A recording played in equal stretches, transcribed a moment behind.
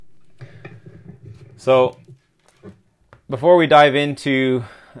So, before we dive into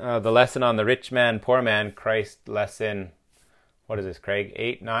the lesson on the rich man, poor man, Christ lesson, what is this, Craig?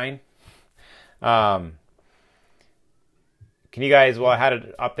 8, 9? Can you guys, well, I had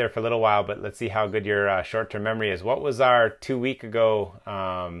it up there for a little while, but let's see how good your short-term memory is. What was our 2 week ago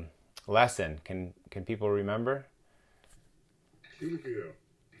lesson? Can people remember? 2 weeks ago.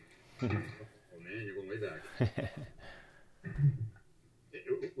 Oh man, you're going way back.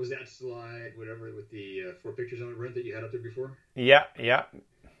 Was that slide, whatever, with the 4 pictures on it, Brent, that you had up there before? Yeah. All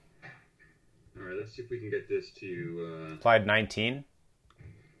right, let's see if we can get this to... Slide 19.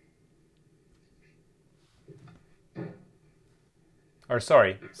 Or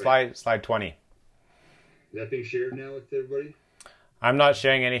sorry, slide 20. Is that being shared now with everybody? I'm not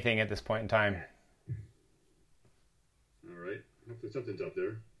sharing anything at this point in time. All right. Hopefully something's up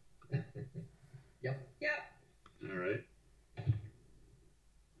there. Yep. All right.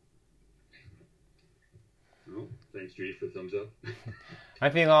 Oh, thanks, Judy, for the thumbs up.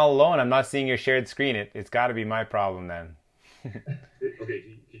 I'm feeling all alone. I'm not seeing your shared screen. It's got to be my problem then.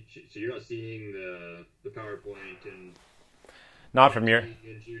 Okay, so you're not seeing the PowerPoint and... Not from your... And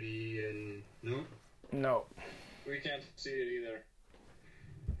Judy and... No? No. We can't see it either.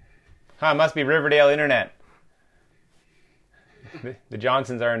 Huh, it must be Riverdale Internet. The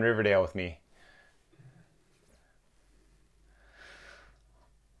Johnsons are in Riverdale with me.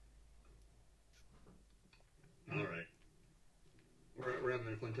 All right. We're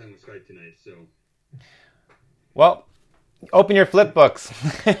having a fun time with Skype tonight, so... Well, open your flip books.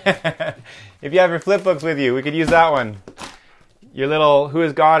 If you have your flip books with you, we could use that one. Your little, who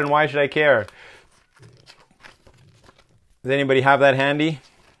is God and why should I care? Does anybody have that handy?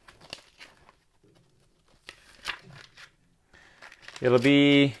 It'll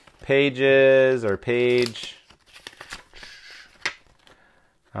be pages or page.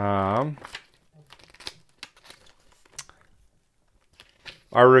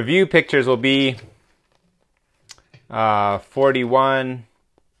 Our review pictures will be 41.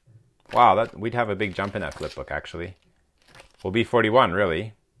 Wow, we'd have a big jump in that flip book actually. Will be 41,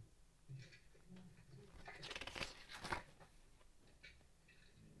 really.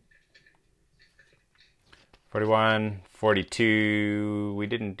 '41, 42. We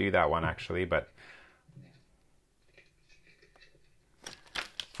didn't do that one actually, but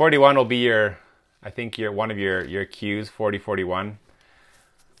 41 will be your, I think one of your cues. 40, 41.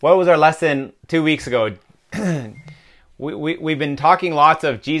 What was our lesson 2 weeks ago? We've been talking lots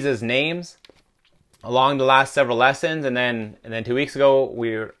of Jesus' names along the last several lessons, and then 2 weeks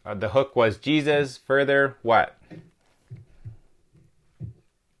ago the hook was Jesus. Further, what?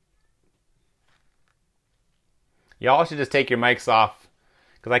 Y'all should just take your mics off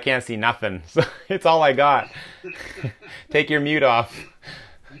because I can't see nothing. So it's all I got. Take your mute off.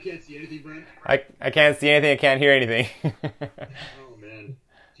 You can't see anything, Brent? I can't see anything. I can't hear anything. Oh man,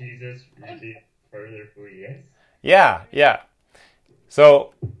 Jesus revealed further who he is. Yeah.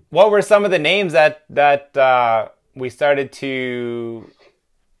 So, what were some of the names that we started to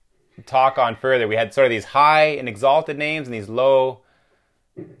talk on further? We had sort of these high and exalted names and these low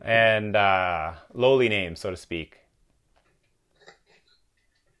and lowly names, so to speak.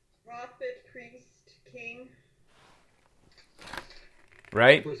 Prophet, priest, king.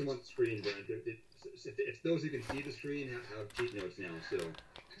 Right? Put them on the screen, Brent. If those who can see the screen have cheat notes now, so...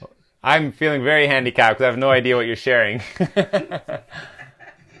 I'm feeling very handicapped because I have no idea what you're sharing.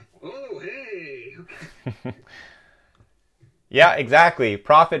 Oh, hey! Okay. Yeah, exactly.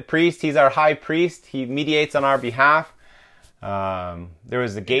 Prophet, priest, he's our high priest. He mediates on our behalf. There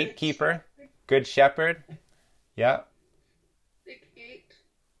was the gatekeeper, good shepherd. Yeah. The gate.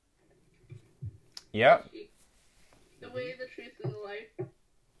 Yeah. The way, the truth, and the life.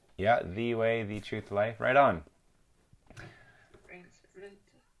 Yeah, the way, the truth, life. Right on.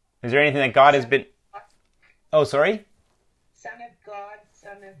 Is there anything that God has been... Oh, sorry? Son of God,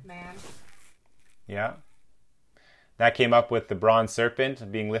 Son of Man. Yeah. That came up with the bronze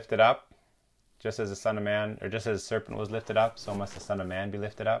serpent being lifted up. Just as the Son of Man, or just as the serpent was lifted up, so must the Son of Man be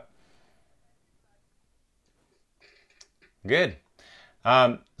lifted up. Good.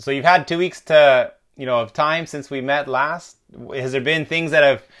 So you've had 2 weeks of time since we met last. Has there been things that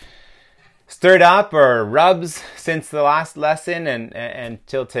have stirred up or rubs since the last lesson and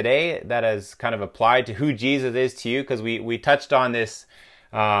till today that has kind of applied to who Jesus is to you? Because we touched on this,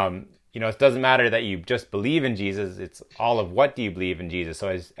 it doesn't matter that you just believe in Jesus, it's all of what do you believe in Jesus.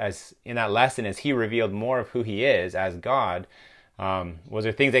 So as in that lesson, as he revealed more of who he is as God, was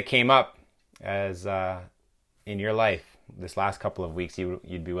there things that came up as in your life this last couple of weeks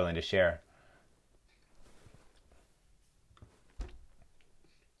you'd be willing to share?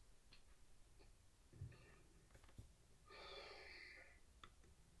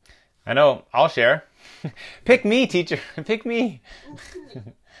 I know. I'll share. Pick me, teacher. Pick me.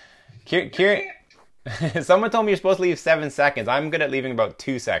 Someone told me you're supposed to leave 7 seconds. I'm good at leaving about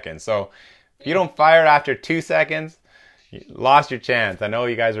 2 seconds. So if you don't fire after 2 seconds, you lost your chance. I know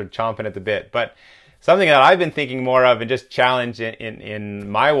you guys are chomping at the bit. But something that I've been thinking more of and just challenge in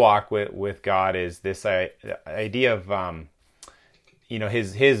my walk with God is this idea of,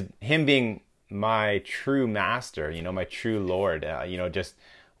 him being my true master, my true Lord, just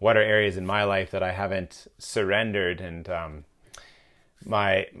what are areas in my life that I haven't surrendered. And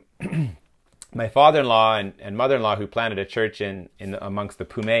my my father-in-law and mother-in-law, who planted a church in amongst the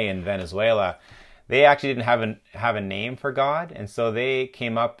Pume in Venezuela, they actually didn't have a name for God, and so they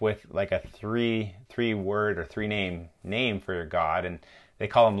came up with like a three word or three name for God, and they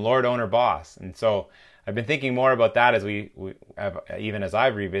call him Lord, Owner, Boss. And so I've been thinking more about that as we have, even as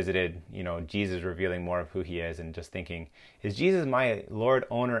I've revisited, Jesus revealing more of who he is, and just thinking, is Jesus my Lord,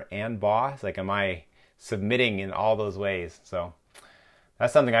 Owner, and Boss? Like, am I submitting in all those ways? So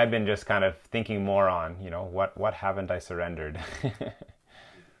that's something I've been just kind of thinking more on, what haven't I surrendered?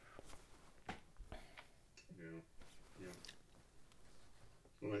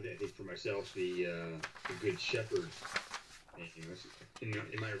 Well, I think for myself, the Good Shepherd. In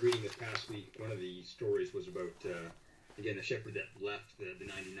my reading this past week, one of the stories was about, again, the shepherd that left the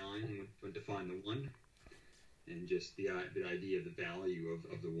 99 and went to find the one, and just the idea of the value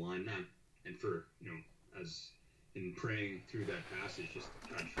of the one, and for, as in praying through that passage, just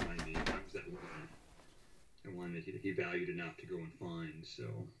God finding that was that one, the one that he valued enough to go and find. So,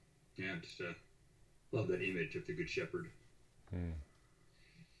 yeah, just love that image of the Good Shepherd.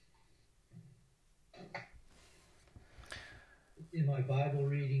 In my Bible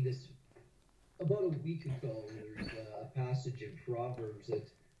reading this about a week ago, there's a passage in Proverbs that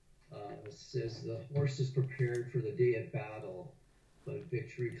says the horse is prepared for the day of battle, but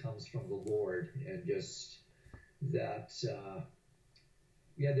victory comes from the Lord. And just that,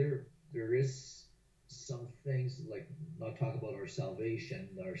 there is some things, like, not talk about our salvation.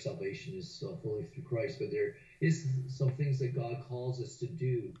 Our salvation is fully through Christ, but there is some things that God calls us to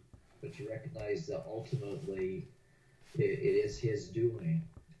do, but to recognize that ultimately it is his doing,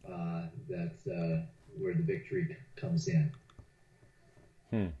 that where the victory comes in.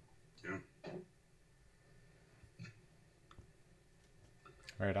 Yeah.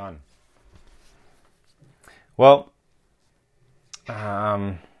 Right on. Well,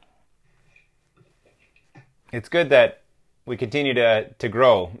 it's good that we continue to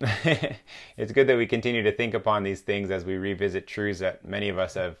grow. It's good that we continue to think upon these things as we revisit truths that many of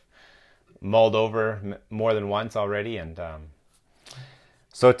us have mulled over more than once already. And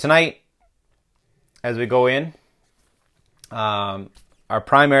so tonight, as we go in, our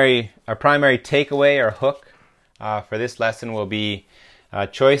primary takeaway or hook for this lesson will be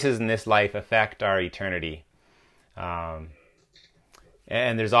choices in this life affect our eternity. And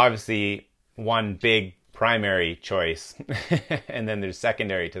there's obviously one big primary choice, and then there's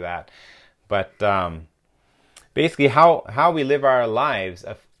secondary to that. But basically, how we live our lives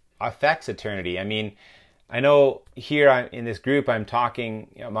affects eternity. I mean, I know here in this group I'm talking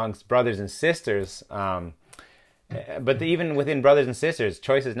amongst brothers and sisters, but even within brothers and sisters,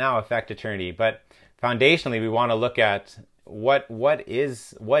 choices now affect eternity. But foundationally, we want to look at what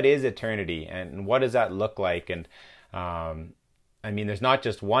is eternity, and what does that look like. And I mean, there's not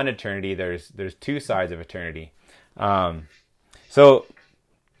just one eternity. There's two sides of eternity. So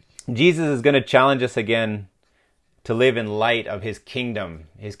Jesus is going to challenge us again to live in light of his kingdom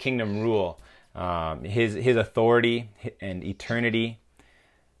rule, his authority and eternity.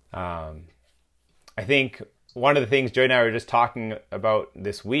 I think one of the things Joy and I were just talking about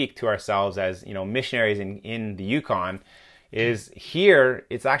this week to ourselves as, missionaries in the Yukon, is here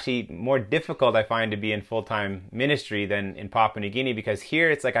it's actually more difficult, I find, to be in full-time ministry than in Papua New Guinea, because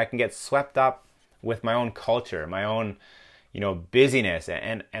here it's like I can get swept up with my own culture, my own, busyness.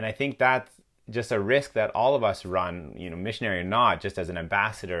 And I think that's just a risk that all of us run, missionary or not, just as an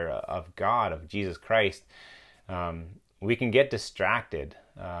ambassador of God, of Jesus Christ. We can get distracted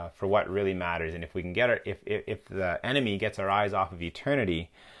for what really matters. And if we can if the enemy gets our eyes off of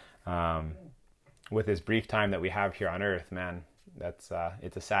eternity, with this brief time that we have here on earth, man, that's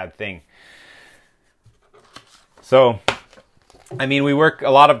it's a sad thing. So, I mean, a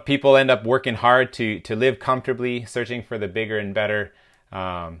lot of people end up working hard to live comfortably, searching for the bigger and better.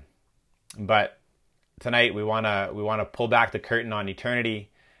 But tonight we want to pull back the curtain on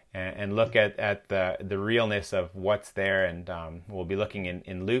eternity and look at the realness of what's there. And we'll be looking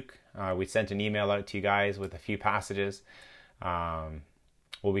in Luke. We sent an email out to you guys with a few passages.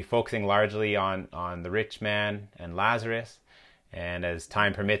 We'll be focusing largely on the rich man and Lazarus, And as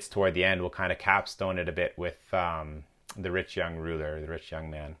time permits toward the end, we'll kind of capstone it a bit with the rich young ruler, the rich young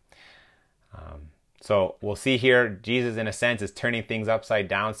man. So we'll see here, Jesus in a sense is turning things upside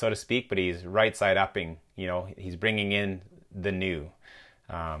down, so to speak, but he's right side upping, he's bringing in the new.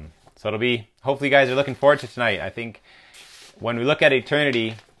 So it'll be, hopefully you guys are looking forward to tonight. I think when we look at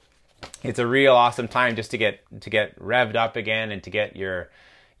eternity, it's a real awesome time just to get revved up again and to get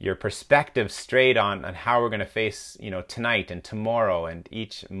your perspective straight on how we're going to face, tonight and tomorrow and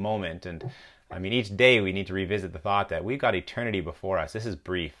each moment. And I mean, each day we need to revisit the thought that we've got eternity before us. This is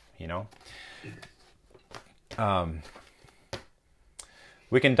brief,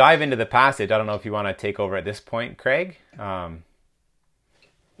 We can dive into the passage. I don't know if you want to take over at this point, Craig.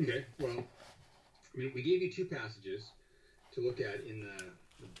 Okay, well, we gave you two passages to look at in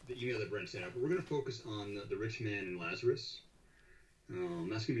the email that Brent sent out, but we're going to focus on the rich man and Lazarus.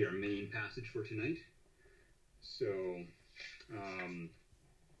 That's going to be our main passage for tonight. So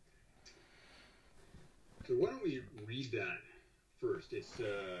why don't we read that first? It's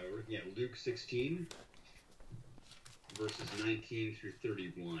we're looking at Luke 16, verses 19 through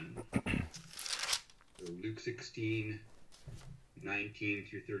 31. So Luke 16, 19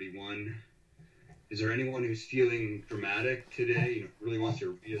 through 31. Is there anyone who's feeling dramatic today? Really wants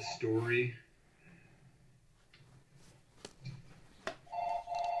to read a story?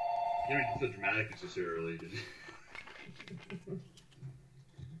 You don't feel dramatic necessarily.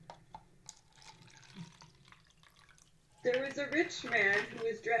 There was a rich man who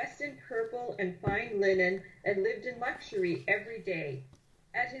was dressed in purple and fine linen and lived in luxury every day.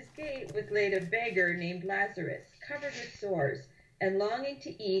 At his gate was laid a beggar named Lazarus, covered with sores, and longing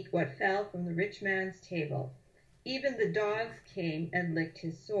to eat what fell from the rich man's table. Even the dogs came and licked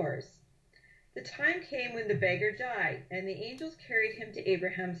his sores. The time came when the beggar died, and the angels carried him to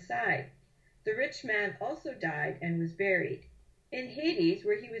Abraham's side. The rich man also died and was buried. In Hades,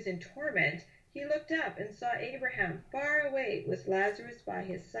 where he was in torment, he looked up and saw Abraham far away with Lazarus by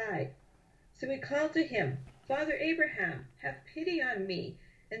his side. So he called to him, "Father Abraham, have pity on me,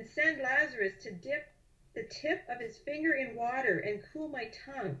 and send Lazarus to dip the tip of his finger in water and cool my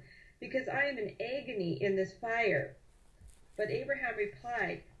tongue, because I am in agony in this fire." But Abraham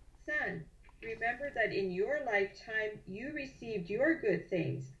replied, "Son, remember that in your lifetime you received your good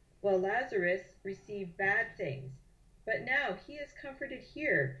things, while Lazarus received bad things. But now he is comforted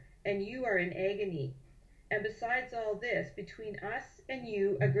here, and you are in agony. And besides all this, between us and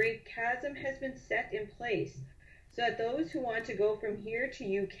you a great chasm has been set in place, so that those who want to go from here to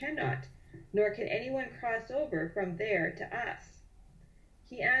you cannot, nor can anyone cross over from there to us."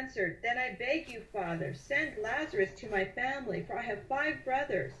 He answered, "Then I beg you, Father, send Lazarus to my family, for I have 5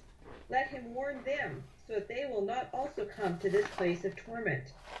 brothers. Let him warn them, so that they will not also come to this place of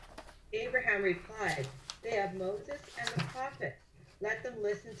torment." Abraham replied, "They have Moses and the prophets. Let them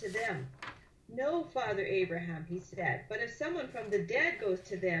listen to them." "No, Father Abraham," he said, "but if someone from the dead goes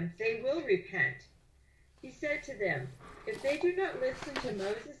to them, they will repent." He said to them, "If they do not listen to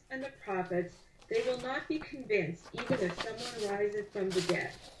Moses and the prophets, they will not be convinced, even if someone rises from the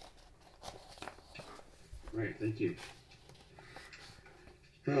dead." Right, thank you.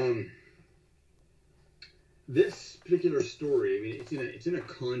 This particular story, it's in a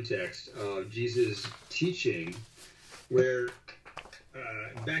context of Jesus' teaching, where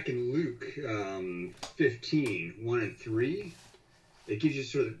back in Luke 15, 1 and 3, it gives you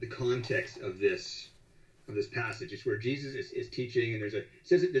sort of the context of this passage. It's where Jesus is teaching, and it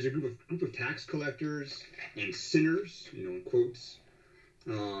says that there's a group of tax collectors and sinners, in quotes,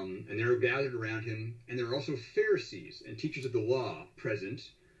 and they're gathered around him, and there are also Pharisees and teachers of the law present,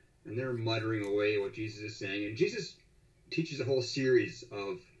 and they're muttering away at what Jesus is saying. And Jesus teaches a whole series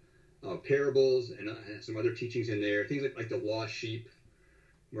of parables and some other teachings in there, things like the lost sheep,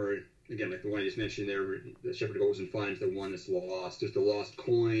 where, again, like the one I just mentioned there, where the shepherd goes and finds the one that's lost. There's the lost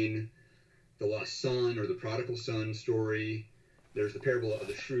coin, the lost son, or the prodigal son story. There's the parable of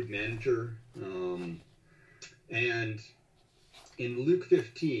the shrewd manager. And in Luke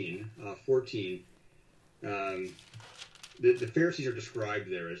 15, 14, the Pharisees are described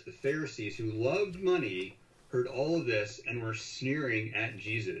there as the Pharisees who loved money, heard all of this, and were sneering at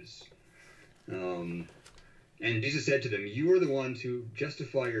Jesus. And Jesus said to them, "You are the ones who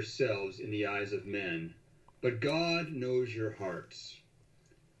justify yourselves in the eyes of men, but God knows your hearts.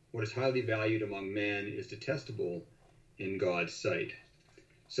 What is highly valued among men is detestable in God's sight."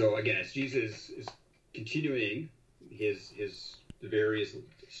 So again, as Jesus is continuing the various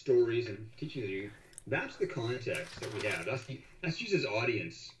stories and teaching you, that's the context that we have. That's Jesus'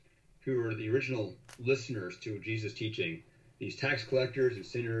 audience, who are the original listeners to Jesus' teaching. These tax collectors and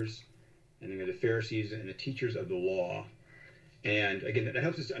sinners, and then the Pharisees and the teachers of the law. And again, that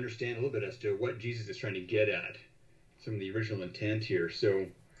helps us to understand a little bit as to what Jesus is trying to get at, some of the original intent here. So,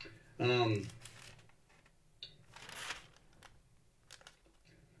 I'm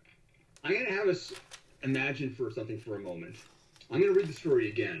going to have us imagine for something for a moment. I'm going to read the story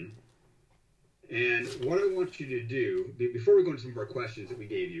again. And what I want you to do, before we go into some of our questions that we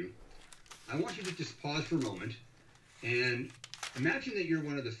gave you, I want you to just pause for a moment and imagine that you're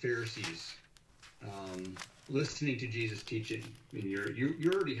one of the Pharisees listening to Jesus teaching. I mean,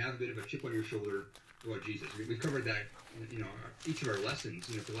 you already have a bit of a chip on your shoulder about Jesus. We've covered that, each of our lessons,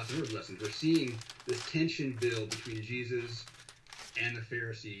 for the last number of lessons. We're seeing this tension build between Jesus and the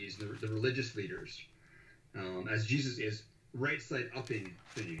Pharisees, the religious leaders, as Jesus is right side upping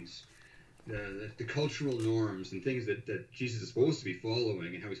things, the cultural norms and things that Jesus is supposed to be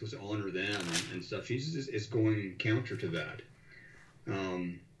following and how he's supposed to honor them and stuff. Jesus is going counter to that.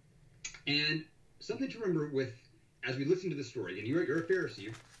 And something to remember with, as we listen to the story, and you're a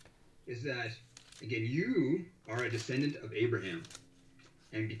Pharisee, is that, again, you are a descendant of Abraham.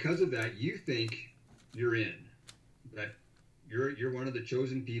 And because of that, you think you're in. That you're one of the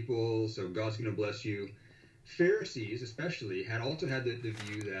chosen people, so God's going to bless you. Pharisees, especially, had the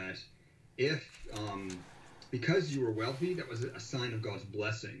view that if, because you were wealthy, that was a sign of God's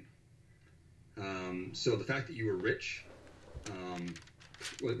blessing. So the fact that you were rich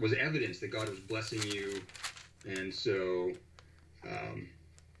was evidence that God was blessing you. And so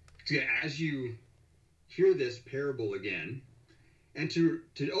as you hear this parable again, and to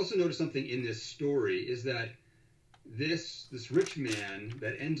also notice something in this story is that this rich man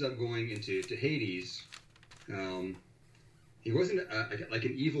that ends up going into Hades, he wasn't like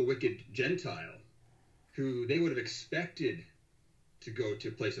an evil, wicked Gentile who they would have expected to go to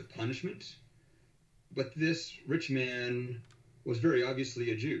a place of punishment. But this rich man was very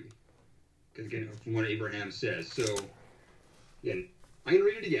obviously a Jew, because again, from what Abraham says. So, again, I'm going to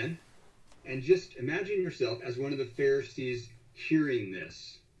read it again, and just imagine yourself as one of the Pharisees hearing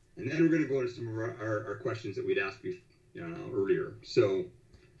this. And then we're going to go into some of our questions that we'd asked earlier. So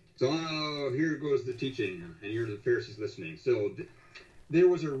here goes the teaching, and you're the Pharisees listening. So there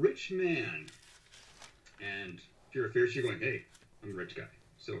was a rich man, and if you're a Pharisee, you're going, hey, I'm a rich guy.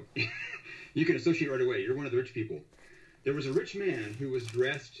 So you can associate right away. You're one of the rich people. There was a rich man who was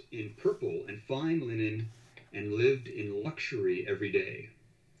dressed in purple and fine linen and lived in luxury every day.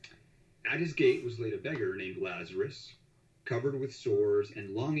 At his gate was laid a beggar named Lazarus, covered with sores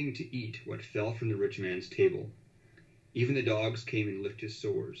and longing to eat what fell from the rich man's table. Even the dogs came and licked his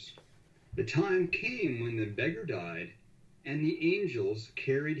sores. The time came when the beggar died, and the angels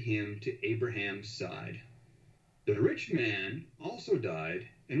carried him to Abraham's side. The rich man also died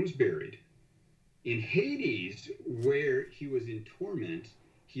and was buried. In Hades, where he was in torment,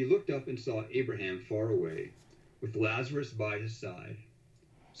 he looked up and saw Abraham far away, with Lazarus by his side.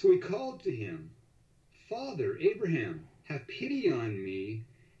 So he called to him, Father Abraham, have pity on me,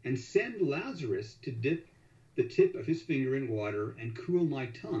 and send Lazarus to dip the tip of his finger in water and cool my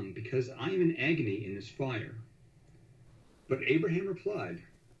tongue, because I am in agony in this fire. But Abraham replied,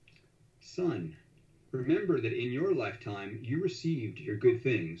 Son, remember that in your lifetime you received your good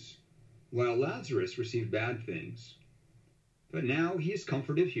things, while Lazarus received bad things. But now he is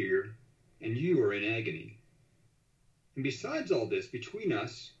comforted here, and you are in agony. And besides all this, between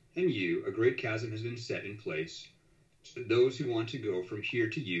us and you a great chasm has been set in place, so that those who want to go from here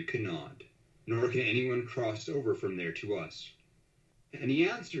to you cannot, nor can anyone cross over from there to us. And he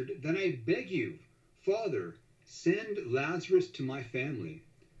answered, Then I beg you, Father, send Lazarus to my family,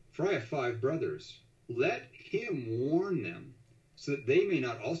 for I have 5 brothers. Let him warn them, so that they may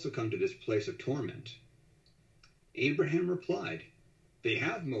not also come to this place of torment. Abraham replied, They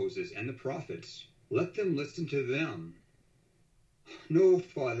have Moses and the prophets. Let them listen to them. No,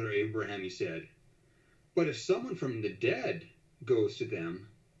 Father Abraham, he said, but if someone from the dead goes to them,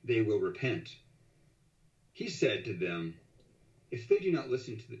 they will repent. He said to them, If they do not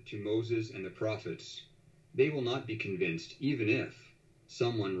listen to Moses and the prophets, they will not be convinced, even if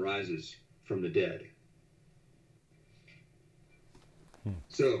someone rises from the dead.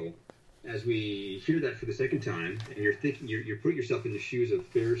 So, as we hear that for the second time, and you're thinking, you're putting yourself in the shoes of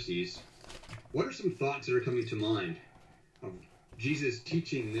Pharisees, what are some thoughts that are coming to mind of Jesus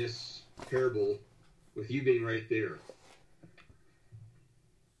teaching this parable with you being right there?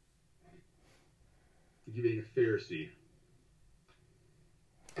 You being a Pharisee.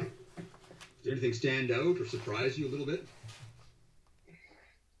 Does anything stand out or surprise you a little bit?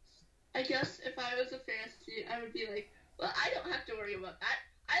 I guess if I was a Pharisee, I would be like, well, I don't have to worry about that.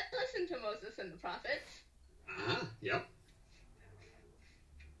 I listen to Moses and the prophets. Yep.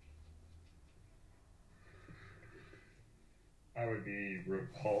 I would be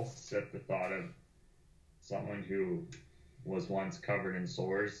repulsed at the thought of someone who was once covered in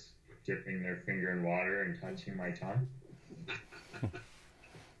sores dipping their finger in water and touching my tongue.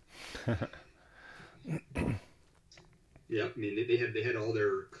 Yeah, I mean they had all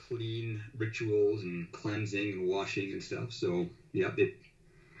their clean rituals and cleansing and washing and stuff. So yeah, they.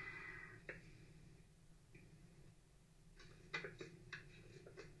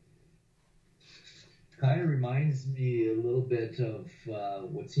 Kind of reminds me a little bit of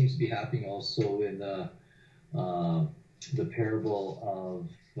what seems to be happening also in the parable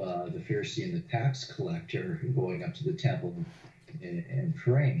of the Pharisee and the tax collector going up to the temple and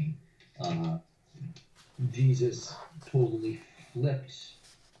praying. Jesus totally flipped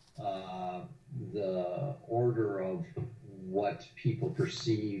the order of what people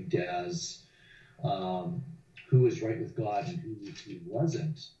perceived as who was right with God and who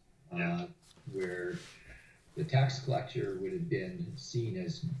wasn't. Where the tax collector would have been seen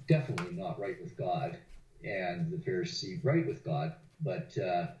as definitely not right with God, and the Pharisee right with God, but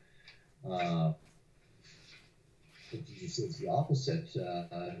Jesus says the opposite,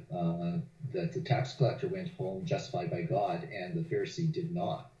 that the tax collector went home justified by God, and the Pharisee did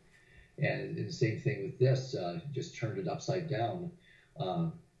not. And the same thing with this, just turned it upside down.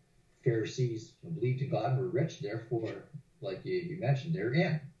 Pharisees believed in God, were rich, therefore, like you mentioned, they're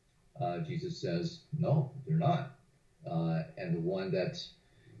in. Jesus says, no, they're not. And the one that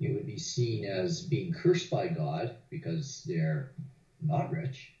would be seen as being cursed by God because they're not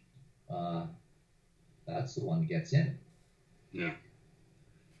rich, that's the one that gets in. Yeah.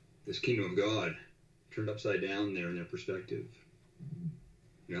 This kingdom of God turned upside down there in their perspective.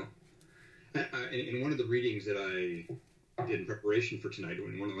 You know? In one of the readings that I did in preparation for tonight,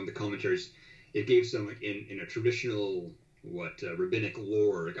 in one of the commentaries, it gave some, like, in a traditional rabbinic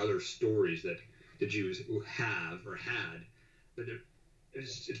lore, like other stories that the Jews have or had, but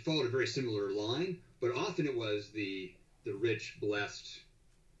it followed a very similar line. But often it was the rich, blessed,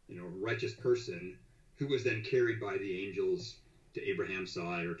 righteous person who was then carried by the angels to Abraham's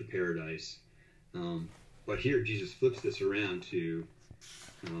side or to paradise. But here Jesus flips this around to,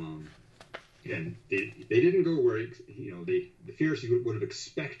 again, they didn't go where the Pharisees would have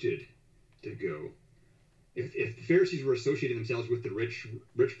expected to go. If the Pharisees were associating themselves with the rich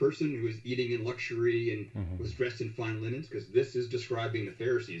person who was eating in luxury and was dressed in fine linens, because this is describing the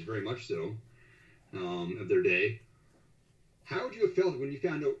Pharisees very much so of their day, how would you have felt when you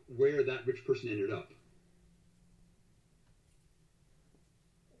found out where that rich person ended up?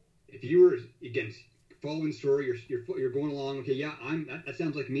 If you were, again, following the story, you're going along, okay, yeah, that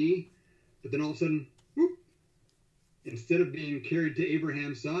sounds like me, but then all of a sudden, whoop, instead of being carried to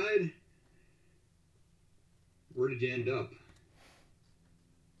Abraham's side, where did you end up?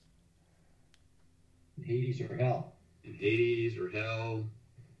 In Hades or hell. In Hades or hell,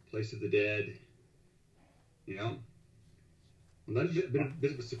 place of the dead. Well, that's a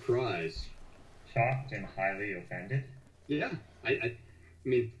bit of a surprise. Shocked and highly offended. Yeah, I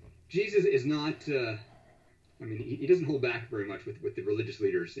mean, Jesus is not. He doesn't hold back very much with the religious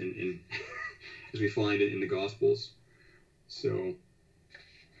leaders, in as we find it in the Gospels. So,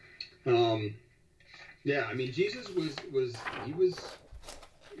 yeah, I mean, Jesus was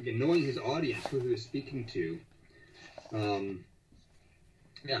again, knowing his audience, who he was speaking to.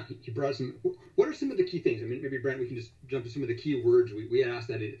 Yeah, he brought some. What are some of the key things? I mean, maybe Brent, we can just jump to some of the key words. We asked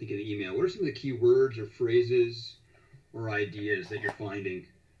that, I think, in the email. What are some of the key words or phrases or ideas that you're finding,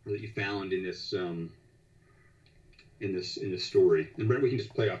 or that you found in this in this story? And Brent, we can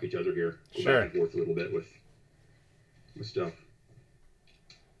just play off each other here, go Sure. back and forth a little bit with stuff.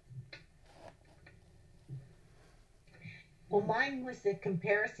 Well, mine was the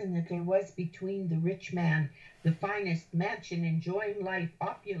comparison that there was between the rich man, the finest mansion, enjoying life,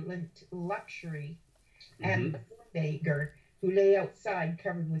 opulent luxury, and the poor beggar who lay outside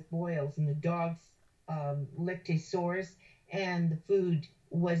covered with boils, and the dogs licked his sores, and the food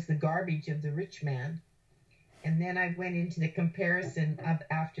was the garbage of the rich man. And then I went into the comparison of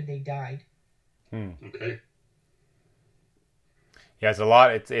after they died. Okay. Yeah, it's a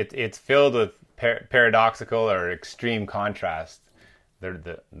lot. It's filled with paradoxical or extreme contrast.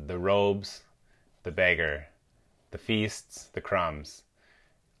 The robes, the beggar, the feasts, the crumbs.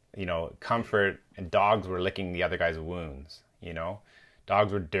 Comfort, and dogs were licking the other guy's wounds.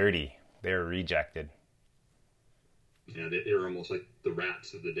 Dogs were dirty. They were rejected. Yeah, they were almost like the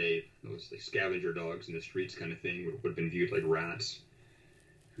rats of the day. Those like scavenger dogs in the streets kind of thing would have been viewed like rats.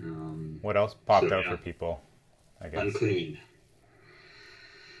 What else popped out for people, I guess? Unclean.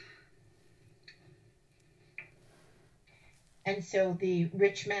 And so the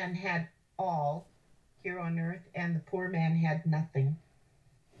rich man had all, here on earth, and the poor man had nothing.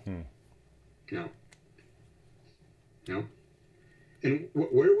 No. No. And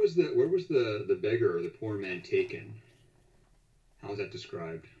where was the beggar or the poor man taken? How is that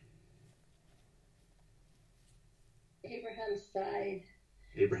described? Abraham's side.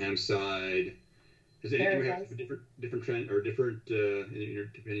 Abraham's side. Does anyone have a different trend or different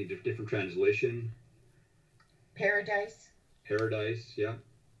different translation? Paradise. Paradise, yeah.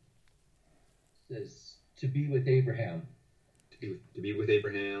 It says to be with Abraham. To be with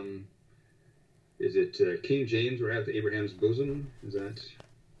Abraham. Is it King James where I have Abraham's bosom? Is that?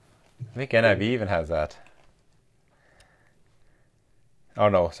 I think NIV even has that. Oh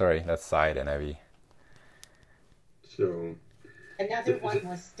no, sorry, that's side NIV. So. Another one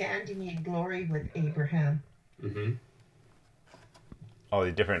was standing in glory with Abraham. Mm-hmm. All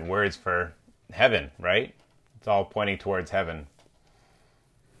the different words for heaven, right? It's all pointing towards heaven.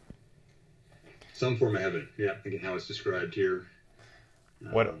 Some form of heaven, yeah. Again, how it's described here.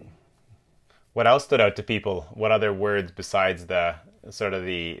 What else stood out to people? What other words besides the sort of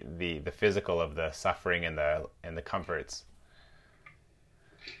the physical of the suffering and the comforts?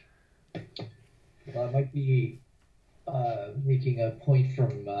 Well, I might be making a point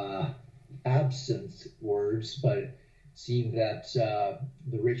from absent words, but it seemed that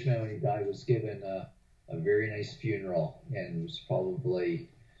the rich man, when he died, was given a very nice funeral, and was probably,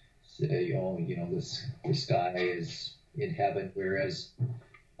 this guy is in heaven, whereas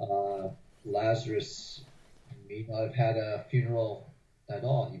Lazarus may not have had a funeral at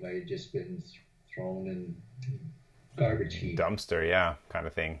all. He might have just been thrown in garbage heap. Dumpster, yeah, kind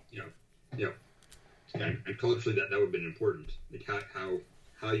of thing. Yeah. And culturally, that would have been important. Like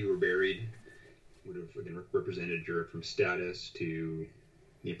how you were buried would have again represented your from status to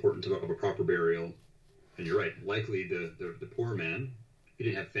the importance of a proper burial. And you're right. Likely the poor man, he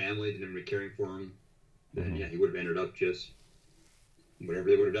didn't have family, didn't have anybody caring for him. Then he would have ended up just whatever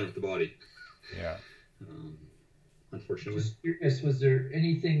they would have done with the body. Yeah. Unfortunately. Just curious, was there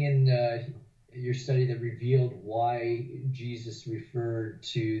anything in your study that revealed why Jesus referred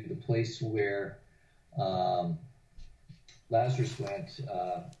to the place where Lazarus went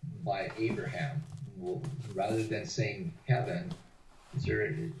by Abraham, rather than saying heaven? Is there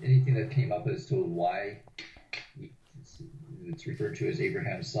anything that came up as to why it's referred to as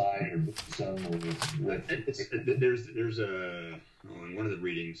Abraham's side or bosom, or what? There's in one of the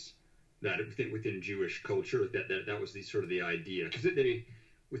readings that within Jewish culture that was the sort of the idea, because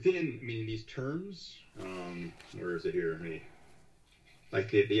within these terms, where is it here? Like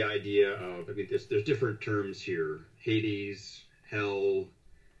the idea of, there's different terms here: Hades, hell,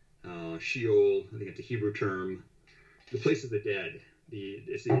 Sheol. I think it's a Hebrew term. The place of the dead.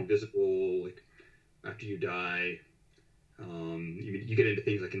 It's the invisible. Like after you die, you get into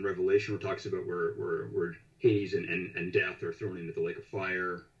things like in Revelation, where it talks about where Hades and death are thrown into the lake of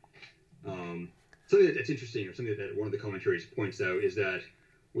fire. Something that's interesting, or something that one of the commentaries points out, is that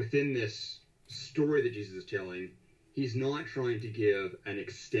within this story that Jesus is telling, he's not trying to give an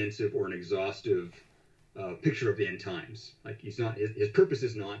extensive or an exhaustive picture of the end times. Like his purpose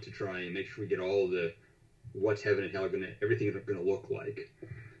is not to try and make sure we get all the what's heaven and hell everything is going to look like.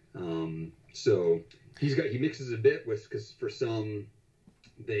 So he mixes a bit with, because for some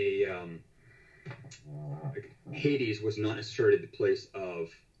they Hades was not necessarily the place of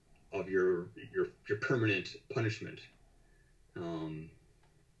your permanent punishment.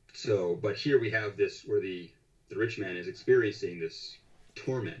 But here we have this where the rich man is experiencing this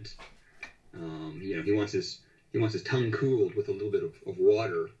torment. He wants his tongue cooled with a little bit of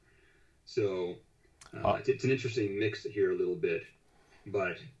water. So it's an interesting mix here a little bit.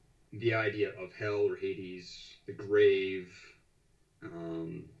 But the idea of hell or Hades, the grave,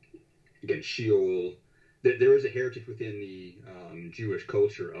 again, Sheol, there is a heritage within the Jewish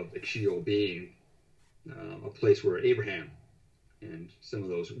culture of Sheol being a place where Abraham and some of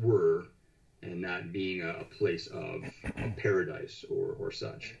those were, and that being a place of paradise or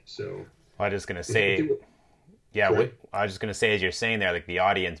such. So I was just gonna say, I was just gonna say, as you're saying there, like the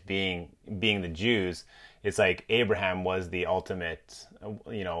audience being the Jews, it's like Abraham was the ultimate,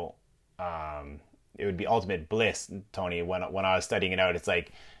 it would be ultimate bliss, Tony. When I was studying it out, it's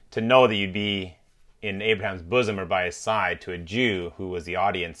like to know that you'd be in Abraham's bosom or by his side, to a Jew who was the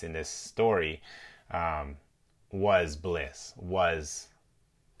audience in this story, was bliss, was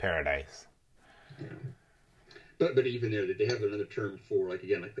paradise. Yeah. But even there, they have another term for like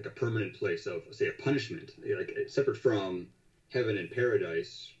a permanent place of, say, a punishment, like separate from heaven and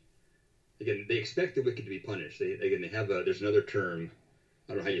paradise. Again, they expect the wicked to be punished. They have there's another term.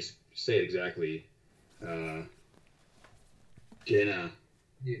 I don't know how you say it exactly. Jenna.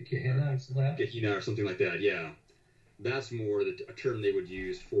 Gehenna or something like that? Gehenna or something like that. Yeah, that's more a term they would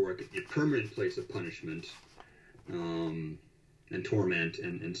use for a permanent place of punishment, and torment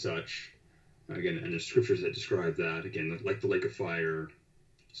and such. Again, and there's scriptures that describe that. Again, like the lake of fire.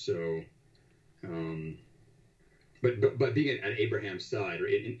 So, but being at Abraham's side or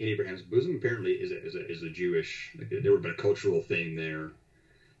in Abraham's bosom apparently is a Jewish. Like there would have been a cultural thing there.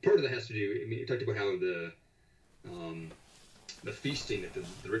 Part of that has to do. I mean, you talked about how the feasting that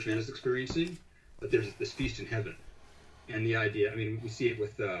the rich man is experiencing, but there's this feast in heaven, and the idea. I mean, we see it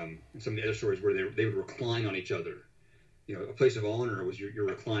with some of the other stories where they would recline on each other. You know, a place of honor was you're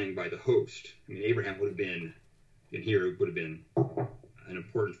reclining by the host. I mean, Abraham would have been, in here, would have been an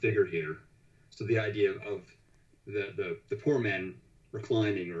important figure here. So the idea of the poor man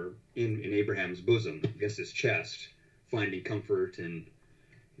reclining or in Abraham's bosom against his chest, finding comfort, and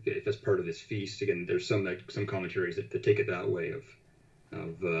if that's part of this feast, again, there's some commentaries that take it that way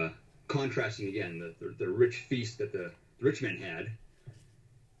of contrasting again the rich feast that the rich man had,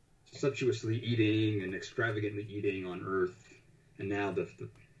 sumptuously eating and extravagantly eating on earth, and now the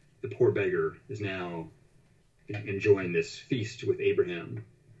poor beggar is now enjoying this feast with Abraham.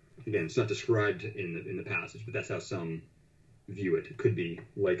 Again, it's not described in the passage, but that's how some view it. It could be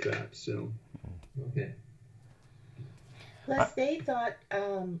like that. So, Okay. Plus, they thought,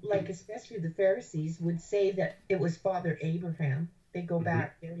 like especially the Pharisees would say that it was Father Abraham. They go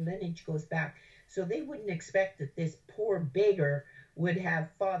back, their lineage goes back. So they wouldn't expect that this poor beggar would have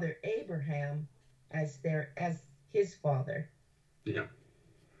Father Abraham as his father. Yeah.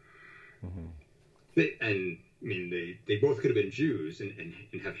 And I mean, they both could have been Jews and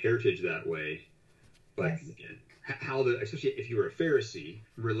have heritage that way. But Yes. again, especially if you were a Pharisee,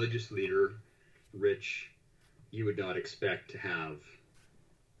 religious leader, rich, you would not expect to have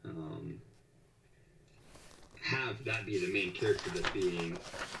that be the main character that's being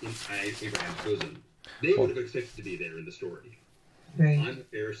in Abraham's bosom. They would have expected to be there in the story. Right. I'm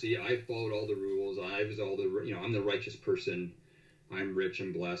a Pharisee. I've followed all the rules. I'm the righteous person. I'm rich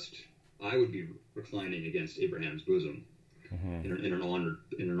and blessed. I would be reclining against Abraham's bosom in an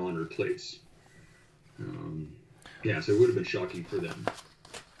honored place. So it would have been shocking for them.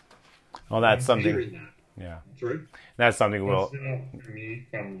 Well, that's something. Hearing that. Yeah, Sorry? that's something we'll. For me,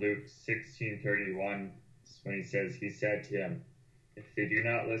 from Luke 16:31, when he said to him, "If they do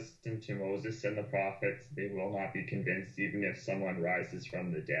not listen to Moses and the prophets, they will not be convinced, even if someone rises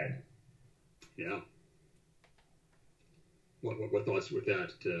from the dead." Yeah. What thoughts with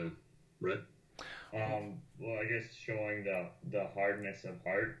that, Brett? Well, I guess showing the hardness of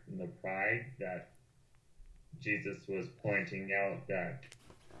heart and the pride that Jesus was pointing out, that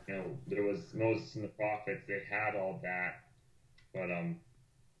there was Moses and the prophets, they had all that, but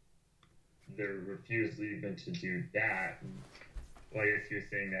they refused even to do that. And, well, I guess you're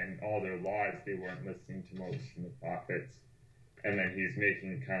saying that in all their lives they weren't listening to Moses and the prophets, and then he's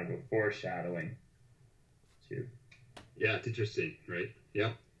making kind of a foreshadowing too. Yeah, it's interesting, right?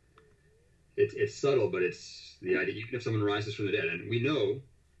 Yeah. It's subtle, but it's the idea, even if someone rises from the dead, and we know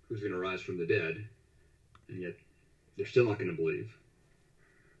who's going to rise from the dead, and yet they're still not going to believe.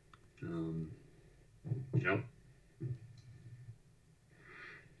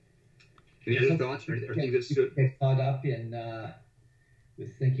 Any other thoughts or things that stood? Get caught up in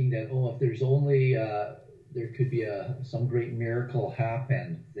with thinking that, if there's only there could be some great miracle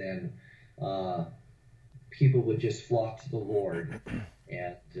happen, then people would just flock to the Lord,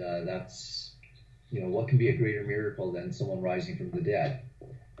 and that's what can be a greater miracle than someone rising from the dead?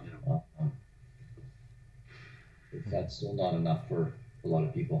 That's still not enough for a lot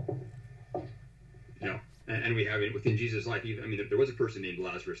of people. Yeah, and we have it within Jesus' life. Even, I mean, there was a person named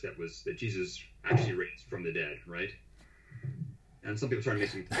Lazarus that Jesus actually raised from the dead, right? And some people try to make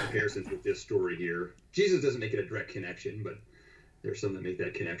some comparisons with this story here. Jesus doesn't make it a direct connection, but there's some that make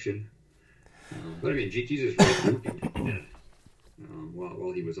that connection. But I mean, Jesus raised from the dead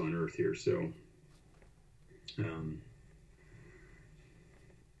while he was on earth here. So,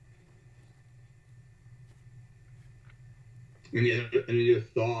 any other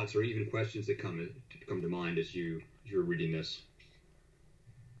thoughts or even questions that come to mind as you're reading this?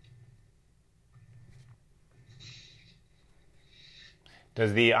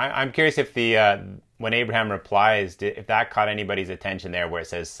 I'm curious if when Abraham replies, if that caught anybody's attention there, where it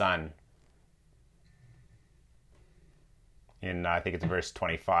says "son." In I think it's verse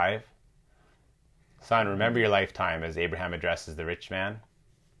 25. Son, remember your lifetime, as Abraham addresses the rich man.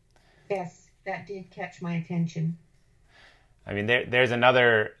 Yes, that did catch my attention. I mean, there's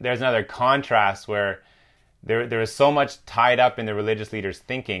another contrast where there is so much tied up in the religious leaders'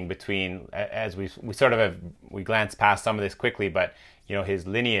 thinking between, as we glance past some of this quickly, but his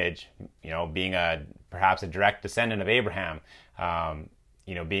lineage, being perhaps a direct descendant of Abraham,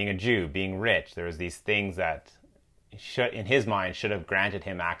 being a Jew, being rich. There was these things that in his mind should have granted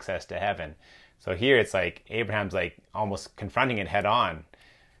him access to heaven. So here it's like Abraham's like almost confronting it head on,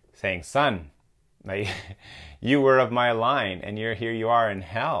 saying, son, like, you were of my line, and here you are in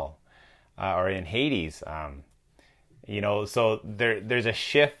hell, or in Hades. So there's a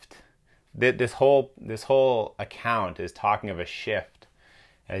shift. This whole account is talking of a shift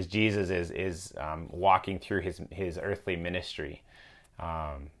as Jesus is walking through his earthly ministry,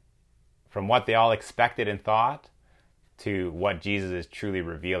 from what they all expected and thought to what Jesus is truly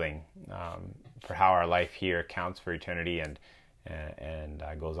revealing, for how our life here counts for eternity and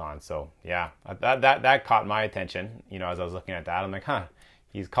goes on. So yeah, that caught my attention. As I was looking at that, I'm like,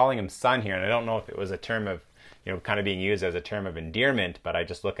 he's calling him son here, and I don't know if it was a term of, kind of being used as a term of endearment, but I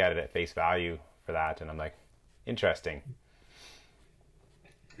just look at it at face value for that, and I'm like, interesting.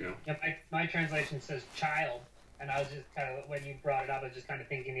 Yeah, my translation says child, and I was just kind of, when you brought it up, I was just kind of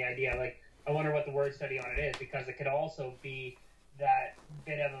thinking the idea, like, I wonder what the word study on it is, because it could also be that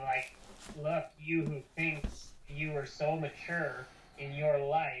bit of like, look, you who thinks you are so mature in your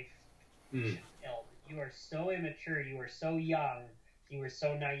life, child, you are so immature, you are so young, you are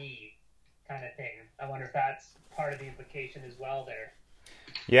so naive, kind of thing. I wonder if that's part of the implication as well there.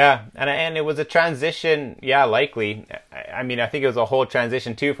 Yeah, and it was a transition, likely. I mean, I think it was a whole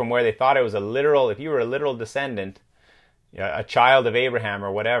transition too from where they thought it was if you were a literal descendant, a child of Abraham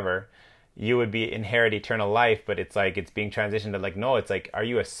or whatever, you would inherit eternal life, but it's like it's being transitioned to like, no, it's like, are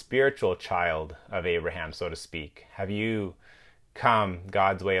you a spiritual child of Abraham, so to speak? Have you come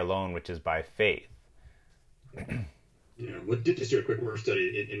God's way alone, which is by faith? Just do a quick word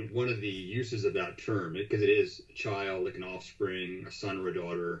study. And one of the uses of that term, because it is a child, like an offspring, a son or a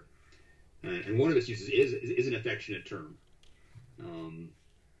daughter, and one of its uses is an affectionate term,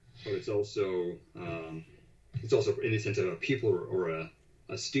 but it's also in the sense of a pupil or a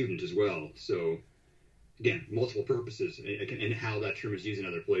student as well. So again, multiple purposes, and how that term is used in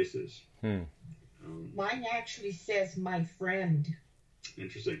other places. Mine actually says my friend.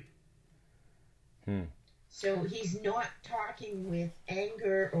 Interesting. So he's not talking with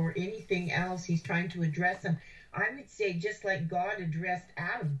anger or anything else. He's trying to address him. I would say just like God addressed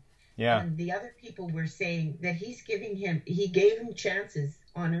Adam. Yeah. And the other people were saying that he gave him chances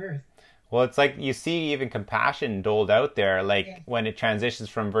on earth. Well, it's like you see even compassion doled out there, like when it transitions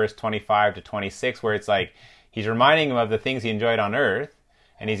from verse 25 to 26, where it's like he's reminding him of the things he enjoyed on earth,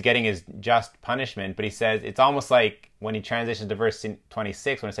 and he's getting his just punishment. But he says, it's almost like when he transitions to verse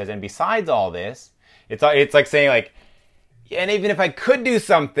 26, when it says, and besides all this, it's like saying like, and even if I could do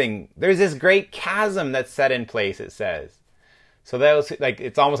something, there's this great chasm that's set in place, it says. So that was like,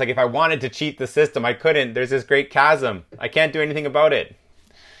 it's almost like if I wanted to cheat the system, I couldn't. There's this great chasm. I can't do anything about it.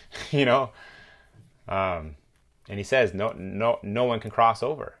 And he says, no one can cross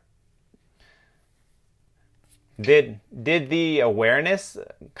over. Did the awareness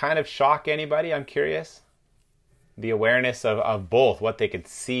kind of shock anybody? I'm curious. The awareness of both what they could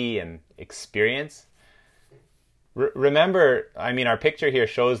see and experience. Remember, I mean, our picture here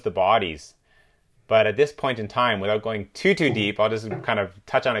shows the bodies, but at this point in time, without going too deep, I'll just kind of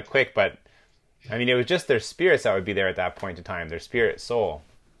touch on it quick, but I mean, it was just their spirits that would be there at that point in time, their spirit, soul.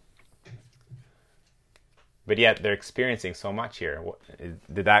 But yet they're experiencing so much here.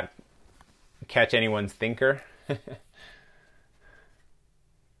 Did that catch anyone's thinker?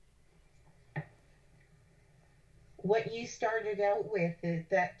 What you started out with is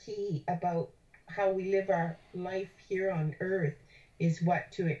that key about how we live our life here on earth is what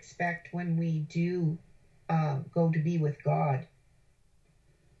to expect when we do go to be with God.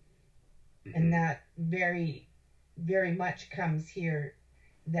 And that very, very much comes here,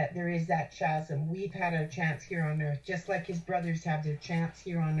 that there is that chasm. We've had our chance here on earth, just like his brothers have their chance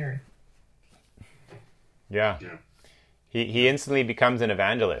here on earth. Yeah. He instantly becomes an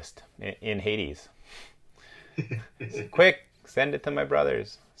evangelist in Hades. Quick, send it to my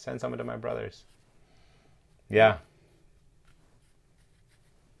brothers. Send someone to my brothers. Yeah.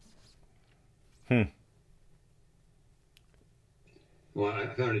 Well, I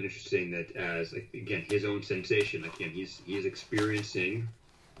found it interesting that as, like, again, his own sensation, like, again, he's experiencing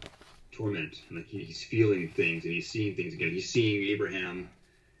torment, and like he's feeling things, and he's seeing things again. He's seeing Abraham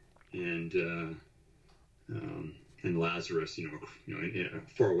and Lazarus,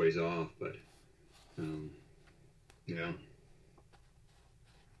 far ways off, but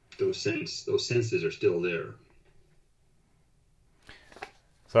those senses are still there.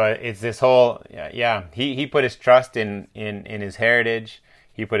 So it's this whole, he put his trust in his heritage.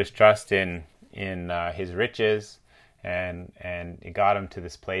 He put his trust in his riches, and it got him to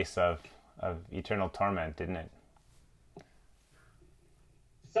this place of eternal torment, didn't it?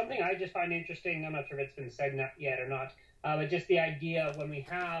 Something I just find interesting, I'm not sure if it's been said yet or not, but just the idea when we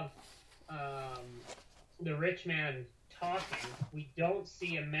have the rich man talking, we don't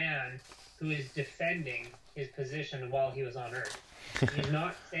see a man who is defending his position while he was on earth. He's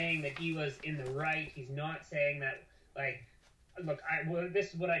not saying that he was in the right. He's not saying that, like, look,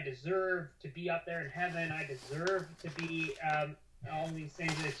 this is what I deserve to be up there in heaven. I deserve to be all these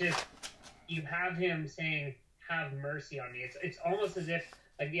things. It's just, you have him saying, have mercy on me. It's almost as if,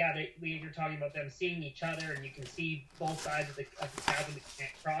 like, you're talking about them seeing each other, and you can see both sides of the chasm, but you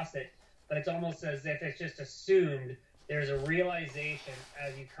can't cross it. But it's almost as if it's just assumed there's a realization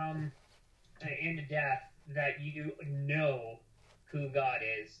as you come into death that you know who God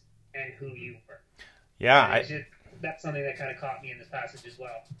is and who you were. Yeah, that's something that kind of caught me in this passage as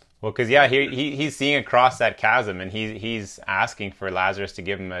well. Well, because he's seeing across that chasm, and he's asking for Lazarus to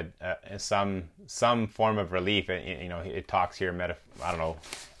give him some form of relief. It talks here,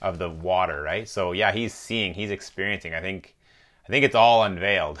 of the water, right? So yeah, he's experiencing. I think it's all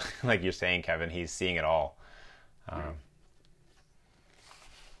unveiled, like you're saying, Kevin. He's seeing it all.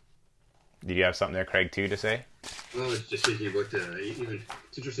 Did you have something there, Craig, too, to say? Well, I was just thinking about even.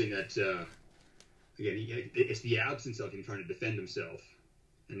 It's interesting that again, it's the absence of him trying to defend himself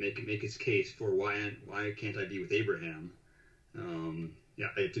and make his case for why can't I be with Abraham?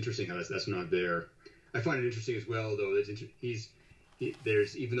 It's interesting how that's not there. I find it interesting as well, though.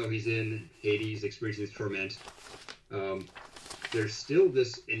 There's even though he's in Hades experiencing this torment, there's still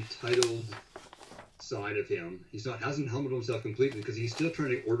this entitled side of him. Hasn't humbled himself completely because he's still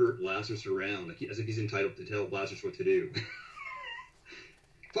trying to order Lazarus around, as if he's entitled to tell Lazarus what to do.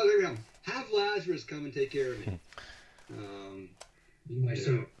 Father Abraham, have Lazarus come and take care of me. Be my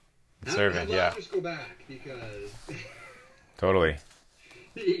servant. Have Lazarus go back, because totally.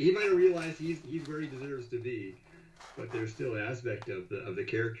 He might have realized he's where he deserves to be, but there's still an aspect of the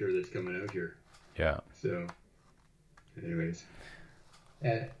character that's coming out here. Yeah. So, anyways,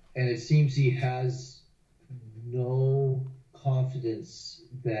 and it seems he has no confidence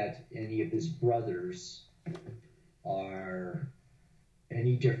that any of his brothers are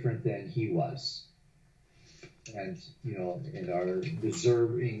any different than he was, and are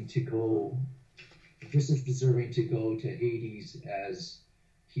deserving to go, just as deserving to go to Hades as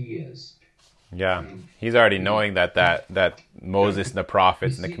he is. Yeah, he's already knowing that Moses and the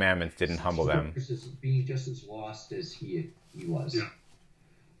prophets and the commandments didn't humble them. Being just as lost as he was. Yeah.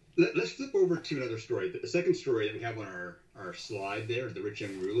 Let's flip over to another story. The second story that we have on our slide there, the rich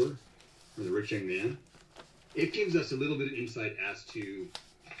young ruler, or the rich young man. It gives us a little bit of insight as to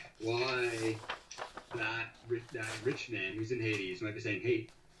why that rich man who's in Hades might be saying, "Hey,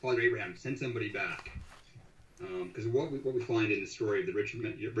 Father Abraham, send somebody back." Because what we find in the story of the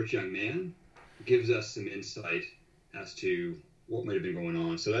rich young man gives us some insight as to what might have been going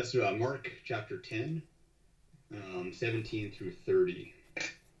on. So that's Mark chapter 10, 17 through 30.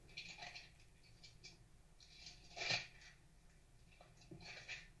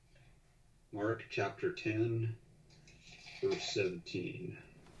 Mark chapter 10, verse 17.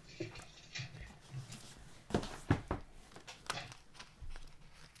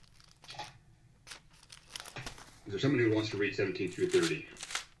 Is there someone who wants to read 17 through 30?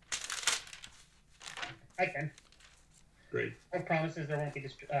 I can. Great. I promises there won't be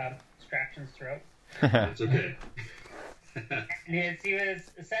distractions throughout. That's okay. And as he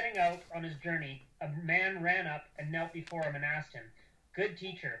was setting out on his journey, a man ran up and knelt before him and asked him, "Good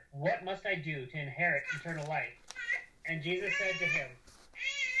teacher, what must I do to inherit eternal life?" And Jesus said to him,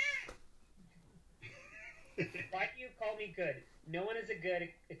 "Why do you call me good? No one is a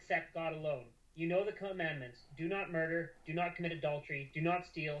good except God alone. You know the commandments. Do not murder. Do not commit adultery. Do not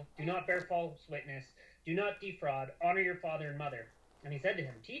steal. Do not bear false witness. Do not defraud. Honor your father and mother." And he said to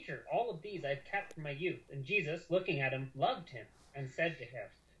him, "Teacher, all of these I have kept from my youth." And Jesus, looking at him, loved him and said to him,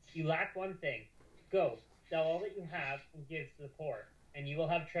 "You lack one thing. Go, sell all that you have and give to the poor, and you will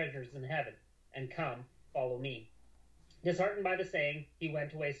have treasures in heaven. And come, follow me." Disheartened by the saying, he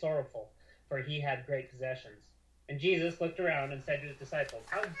went away sorrowful, for he had great possessions. And Jesus looked around and said to his disciples,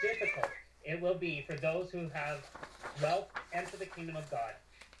 "How difficult it will be for those who have wealth to enter the kingdom of God."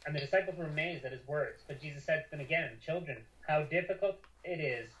 And the disciples were amazed at his words. But Jesus said to them again, "Children, how difficult it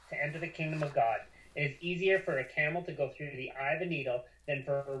is to enter the kingdom of God. It is easier for a camel to go through the eye of a needle than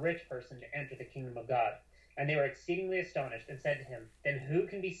for a rich person to enter the kingdom of God." And they were exceedingly astonished and said to him, "Then who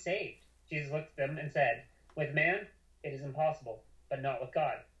can be saved?" Jesus looked at them and said, "With man it is impossible, but not with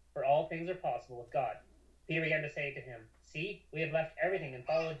God, for all things are possible with God." Peter began to say to him, "See, we have left everything and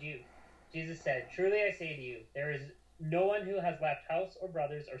followed you." Jesus said, "Truly I say to you, there is No one who has left house or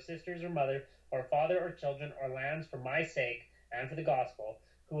brothers or sisters or mother or father or children or lands for my sake and for the gospel,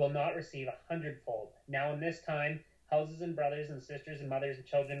 who will not receive 100-fold. Now in this time, houses and brothers and sisters and mothers and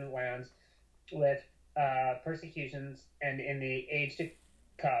children and lands with persecutions, and in the age to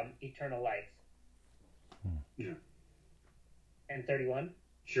come, eternal life. Yeah. And 31?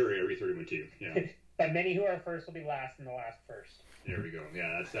 Sure, yeah, read 31 too. Yeah. But many who are first will be last, and the last first. There we go.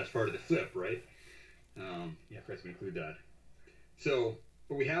 Yeah, that's part of the flip, right? Yeah, Chris would include that. So,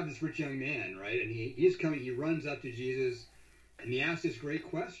 but we have this rich young man, right? And he is coming, he runs up to Jesus, and he asks this great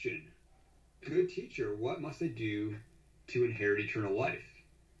question. Good teacher, what must I do to inherit eternal life?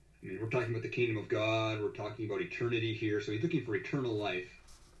 I mean, we're talking about the kingdom of God, we're talking about eternity here, so he's looking for eternal life.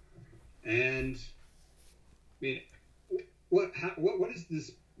 And, I mean, what is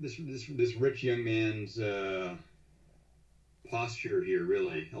this rich young man's posture here,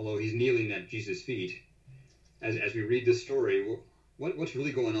 really? Although he's kneeling at Jesus' feet, as we read this story, what's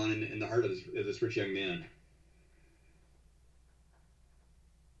really going on in the heart of this rich young man?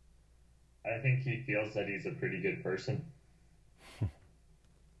 I think he feels that he's a pretty good person.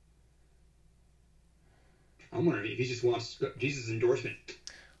 I'm wondering if he just wants Jesus' endorsement.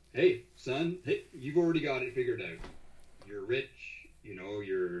 Hey, son, hey, you've already got it figured out. You're rich,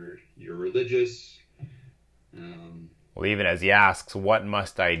 you're religious. Well, even as he asks, what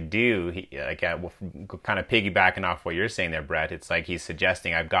must I do? He, kind of piggybacking off what you're saying there, Brett, it's like he's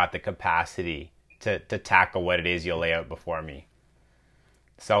suggesting I've got the capacity to tackle what it is you'll lay out before me.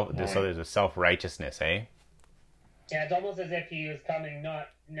 So there's a self-righteousness, eh? Yeah, it's almost as if he was coming not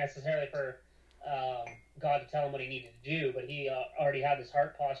necessarily for God to tell him what he needed to do, but he already had this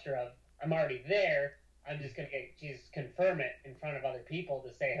heart posture of, I'm already there, I'm just going to get Jesus to confirm it in front of other people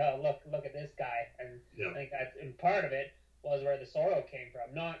to say, oh, look at this guy. And I think that, and part of it was where the sorrow came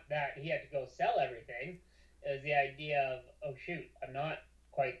from. Not that he had to go sell everything. It was the idea of, oh, shoot, I'm not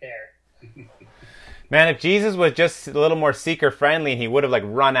quite there. Man, if Jesus was just a little more seeker-friendly, he would have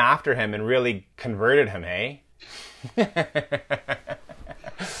run after him and really converted him, hey?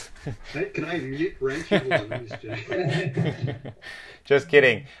 Can I mute Brent? Hold on, just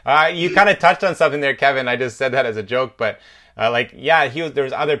kidding. You kind of touched on something there, Kevin. I just said that as a joke, but there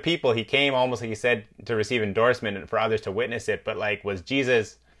was other people. He came almost like you said to receive endorsement and for others to witness it. But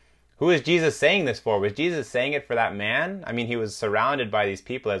who is Jesus saying this for? Was Jesus saying it for that man? I mean, he was surrounded by these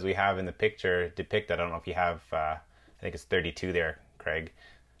people as we have in the picture depicted. I don't know if you have. I think it's 32 there, Craig.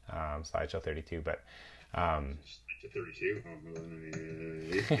 Slideshow 32, but. 32.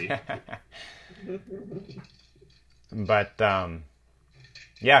 But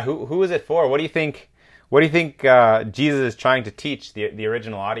who is it for? What do you think? What do you think Jesus is trying to teach the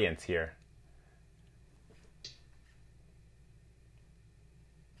original audience here?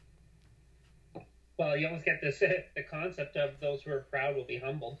 Well, you almost get the concept of those who are proud will be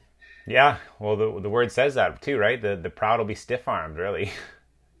humbled. Yeah, well, the word says that too, right? The proud will be stiff-armed, really.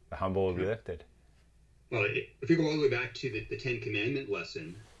 The humble will be lifted. Well, if we go all the way back to the Ten Commandment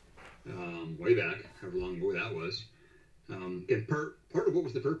lesson, way back, however long ago that was, again, part of what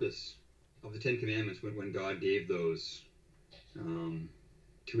was the purpose of the Ten Commandments when God gave those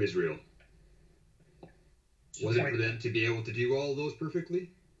to Israel? Was it for them to be able to do all those perfectly?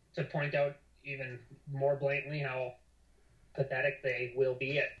 To point out even more blatantly how pathetic they will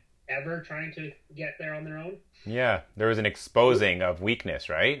be at ever trying to get there on their own? Yeah, there was an exposing of weakness,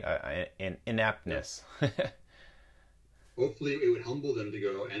 right? Ineptness. Hopefully it would humble them to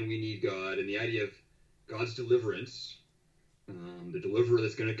go, and we need God, and the idea of God's deliverance, the deliverer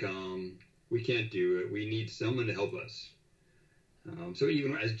that's going to come, we can't do it, we need someone to help us. So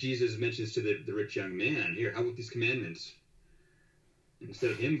even as Jesus mentions to the rich young man, here, how about these commandments?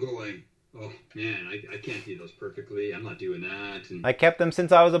 Instead of him going, oh man, I can't do those perfectly, I'm not doing that. And I kept them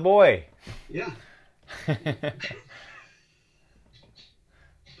since I was a boy. Yeah.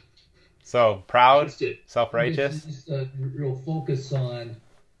 So proud, self-righteous. Just a real focus on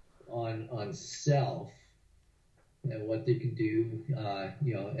self and what they can do,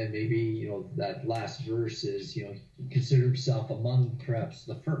 and maybe that last verse is consider himself among perhaps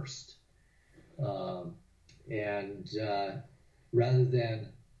the first, and rather than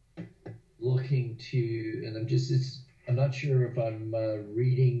looking to, and I'm not sure if I'm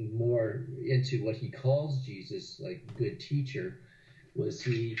reading more into what he calls Jesus, like good teacher. Was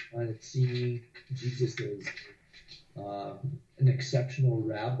he kind of seeing Jesus as an exceptional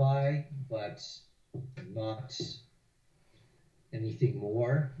rabbi, but not anything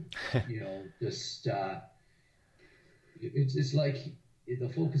more? It's like the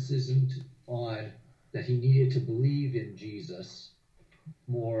focus isn't on that he needed to believe in Jesus,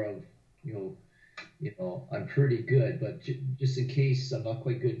 more of I'm pretty good, but just in case I'm not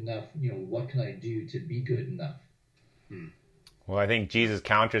quite good enough, what can I do to be good enough? Well, I think Jesus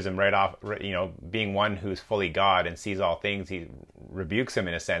counters him right off, being one who's fully God and sees all things. He rebukes him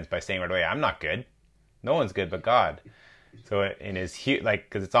in a sense by saying right away, I'm not good. No one's good but God. So in his,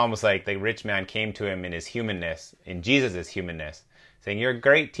 because it's almost like the rich man came to him in his humanness, in Jesus' humanness, saying, you're a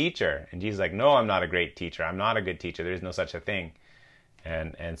great teacher. And Jesus is like, no, I'm not a great teacher. I'm not a good teacher. There is no such a thing.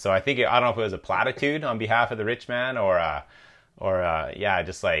 And so I think, I don't know if it was a platitude on behalf of the rich man or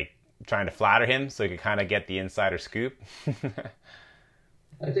just like trying to flatter him so he could kind of get the insider scoop.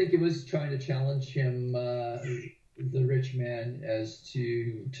 I think it was trying to challenge him, the rich man, as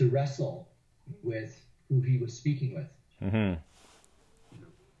to wrestle with who he was speaking with. Mm-hmm.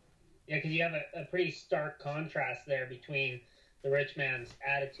 Yeah, because you have a pretty stark contrast there between the rich man's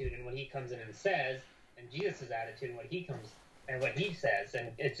attitude and what he comes in and says, and Jesus' attitude and what he says.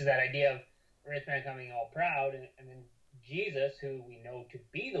 And it's just that idea of the rich man coming all proud, and then Jesus, who we know to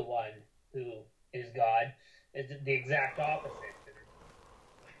be the one who is God, is the exact opposite.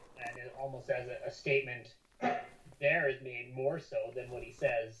 And it almost as a statement there is made more so than what he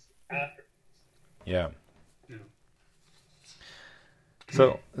says after. Yeah.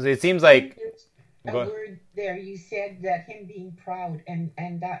 So it seems like a word there. You said that him being proud, and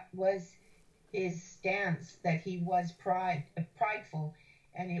that was his stance, that he was prideful,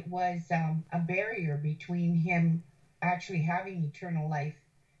 and it was a barrier between him actually having eternal life.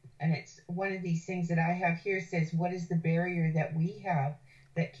 And it's one of these things that I have here says, what is the barrier that we have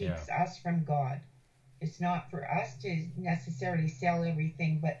that keeps us from God? It's not for us to necessarily sell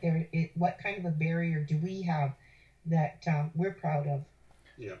everything, but what kind of a barrier do we have that we're proud of?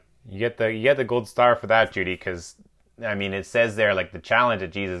 Yeah. You get the gold star for that, Judy, because it says there, like, the challenge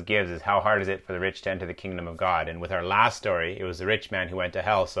that Jesus gives is how hard is it for the rich to enter the kingdom of God. And with our last story, it was the rich man who went to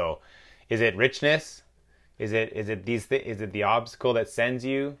hell. So is it richness? Is it the obstacle that sends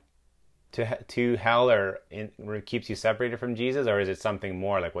you to hell or keeps you separated from Jesus, or is it something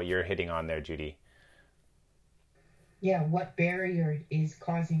more like what you're hitting on there, Judy? Yeah, what barrier is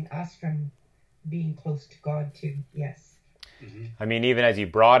causing us from being close to God too? Yes. Mm-hmm. Even as you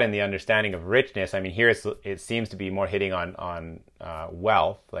broaden the understanding of richness, here it seems to be more hitting on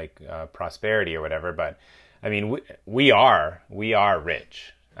wealth, like prosperity or whatever. But we are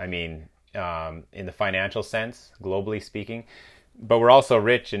rich. In the financial sense, globally speaking. But we're also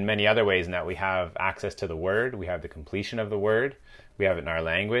rich in many other ways in that we have access to the Word. We have the completion of the Word. We have it in our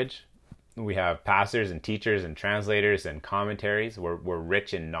language. We have pastors and teachers and translators and commentaries. We're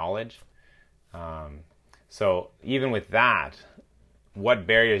rich in knowledge. So even with that, what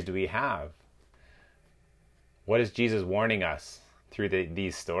barriers do we have? What is Jesus warning us through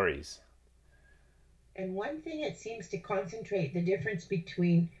these stories? And one thing it seems to concentrate the difference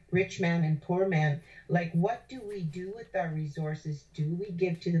between rich man and poor man, like what do we do with our resources? Do we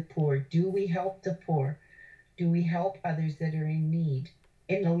give to the poor? Do we help the poor? Do we help others that are in need?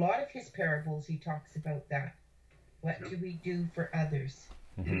 In a lot of his parables, he talks about that. What do we do for others?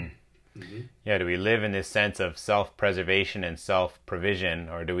 Mm-hmm. Mm-hmm. Yeah, do we live in this sense of self-preservation and self-provision,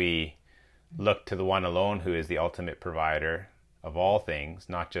 or do we look to the one alone who is the ultimate provider of all things,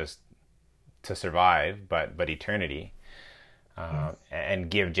 not just to survive, but eternity, and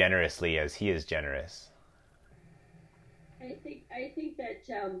give generously as he is generous? I think that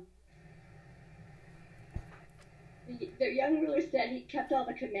the young ruler said he kept all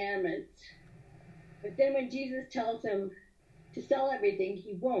the commandments, but then when Jesus tells him to sell everything,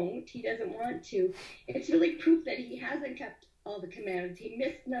 he won't. He doesn't want to. It's really proof that he hasn't kept all the commandments. He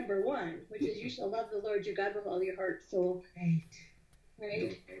missed number one, which is you shall love the Lord your God with all your heart, soul.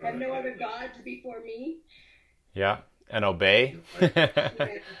 Right? Have no other gods before me. Yeah, and obey.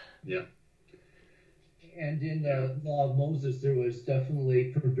 Yeah. And in the law of Moses, there was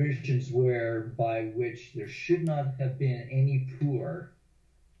definitely provisions by which there should not have been any poor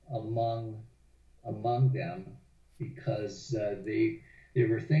among them, because there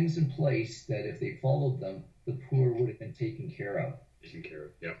were things in place that if they followed them, the poor would have been taken care of.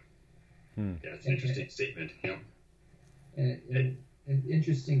 Yeah. Yeah, it's an interesting statement. Yeah. And an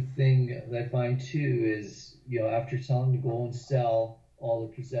interesting thing that I find too is, after telling them to go and sell all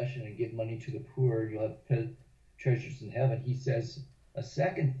the possession and give money to the poor, you'll have treasures in heaven. He says a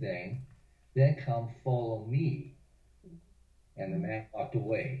second thing, then come follow me. And the man walked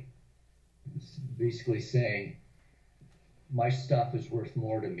away. It's basically saying, my stuff is worth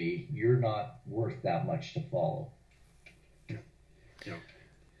more to me. You're not worth that much to follow. Yeah.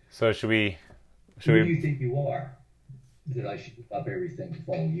 So should we? Who do you think you are that I should give up everything to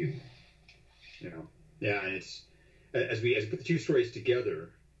follow you? Yeah. And it's as we put the two stories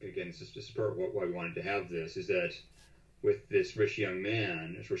together, again, this is part of why we wanted to have this, is that with this rich young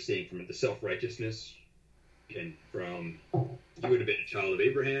man, as we're seeing from the self-righteousness, and from, he would have been a child of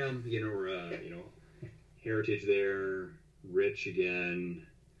Abraham, or heritage there, rich again,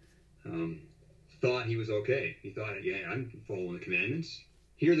 thought he was okay. He thought, yeah, I'm following the commandments.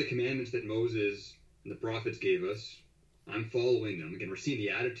 Here are the commandments that Moses and the prophets gave us. I'm following them. Again, we're seeing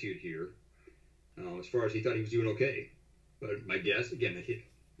the attitude here. As far as he thought he was doing okay. But my guess, again,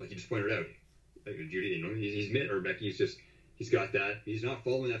 like you just pointed out, like Judy, he's or Becky, he's got that. He's not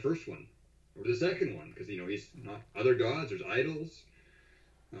following that first one or the second one, because he's not other gods. There's idols.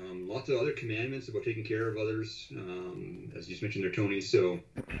 Lots of other commandments about taking care of others, as you just mentioned there, Tony. So,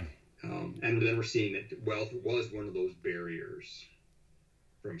 and then we're seeing that wealth was one of those barriers.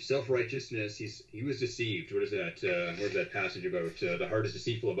 From self-righteousness, he was deceived. What is that? What is that passage about? The heart is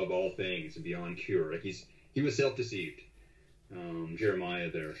deceitful above all things and beyond cure. Like he was self-deceived. Jeremiah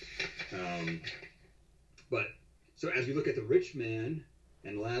there. But so as we look at the rich man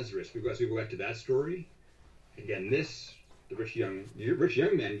and Lazarus, as we go back to that story, again, the rich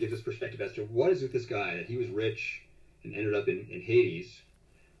young man gives us perspective as to what is with this guy, that he was rich and ended up in Hades.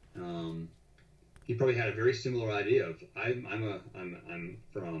 He probably had a very similar idea of I'm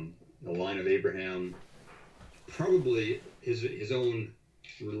from the line of Abraham. Probably his own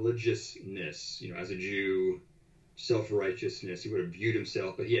religiousness, as a Jew, self-righteousness. He would have viewed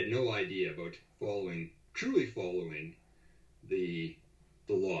himself, but he had no idea about truly following the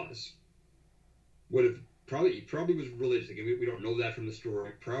laws. He probably was religious. Again, we don't know that from the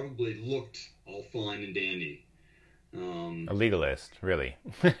story. Probably looked all fine and dandy. A legalist, really.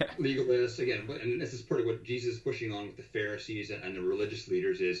 Legalist, again, and this is part of what Jesus is pushing on with the Pharisees and the religious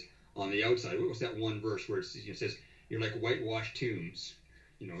leaders is on the outside. What was that one verse where it says you're like whitewashed tombs?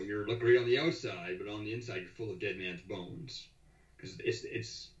 You look great on the outside, but on the inside you're full of dead man's bones. Because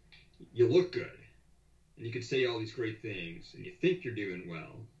it's you look good, and you can say all these great things, and you think you're doing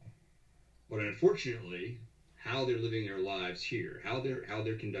well, but unfortunately, how they're living their lives here, how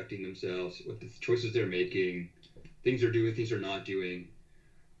they're conducting themselves, what the choices they're making, things they're doing, things they're not doing,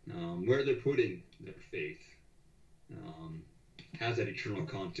 where they're putting their faith, has that eternal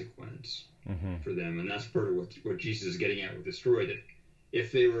consequence for them. And that's part of what Jesus is getting at with the story, that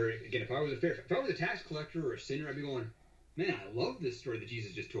if I was a tax collector or a sinner, I'd be going, man, I love this story that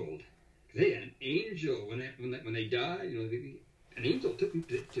Jesus just told. Because they had an angel, when they died, an angel took them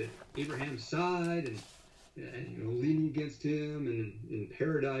to Abraham's side and leaning against him and in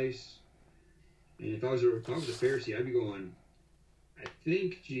paradise. And if I was a Pharisee, I'd be going, I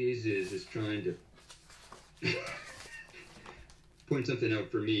think Jesus is trying to point something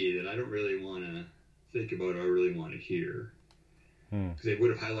out for me that I don't really want to think about or I really want to hear. Because they would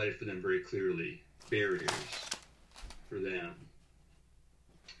have highlighted for them very clearly barriers for them.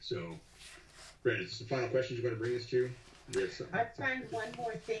 So, Brandon, is this the final question you're going to bring us to? I find one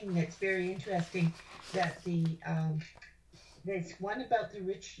more thing that's very interesting, that there's one about the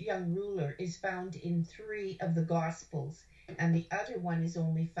rich young ruler is found in 3 of the Gospels, and the other one is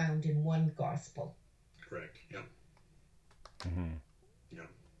only found in 1 Gospel. Correct, yeah. Yeah.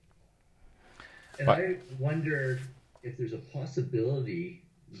 And I wonder if there's a possibility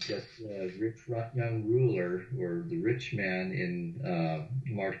that the rich young ruler, or the rich man in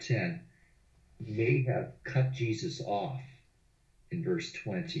Mark 10, may have cut Jesus off in verse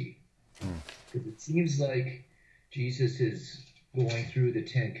 20. Because it seems like Jesus is going through the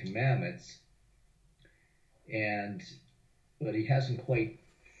 10 Commandments, but he hasn't quite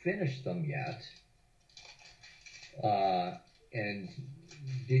finished them yet. And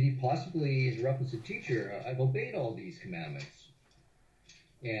did he possibly interrupt as a teacher? I've obeyed all these commandments.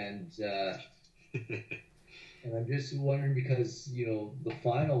 And I'm just wondering, because, the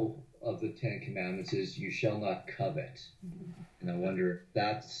final of the 10 Commandments is, you shall not covet. And I wonder if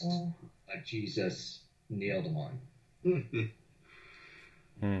that's what Jesus nailed him on.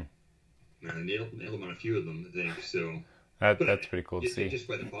 Nailed him on a few of them, I think. So that's pretty cool to see. Just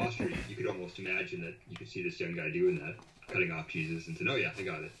by the posture, you could almost imagine that you could see this young guy doing that, cutting off Jesus and saying, "Oh yeah, I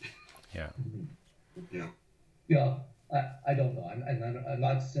got it." Yeah. Yeah. I don't know. I'm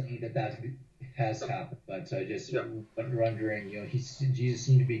not saying that has happened, but I just wondering. Jesus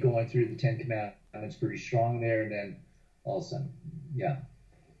seemed to be going through the 10 Commandments pretty strong there, and then all of a sudden,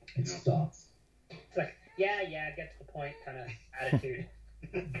 it stops. It's like, get to the point kind of attitude.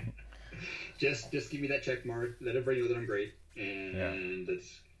 Just give me that check mark. Let everybody know that I'm great, and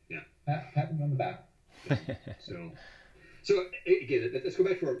that's pat me on the back. So again, let's go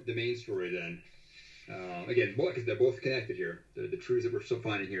back to the main story then. Again, because they're both connected here. The truths that we're still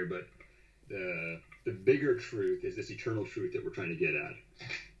finding here, but the bigger truth is this eternal truth that we're trying to get at.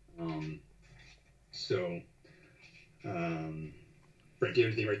 So, Brent, do you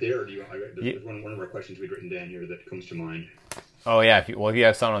have anything right there, or do you? There's one of our questions we'd written down here that comes to mind. Oh yeah, if you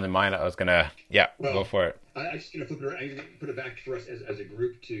have something on the mind, I was gonna go for it. I'm just gonna flip it around. I'm gonna put it back for us as a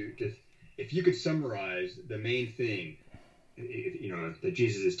group to just, if you could summarize the main thing, that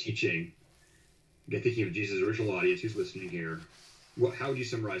Jesus is teaching. Again, thinking of Jesus' original audience who's listening here, how would you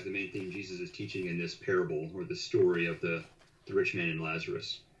summarize the main thing Jesus is teaching in this parable or the story of the rich man and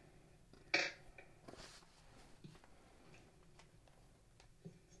Lazarus?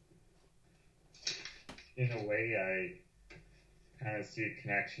 In a way, I kind of see a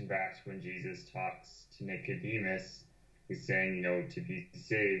connection back to when Jesus talks to Nicodemus. He's saying, to be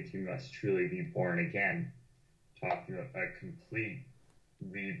saved, you must truly be born again. Talking about a complete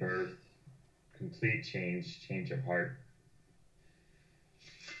rebirth, complete change of heart.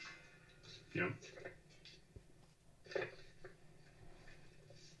 Yeah.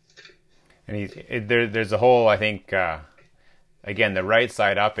 And there's a whole, I think, again, the right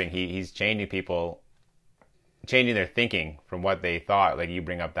side up, and he's changing their thinking from what they thought. Like you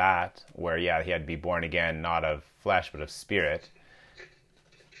bring up that, where he had to be born again, not of flesh, but of spirit.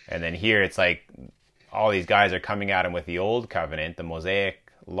 And then here it's like all these guys are coming at him with the old covenant, the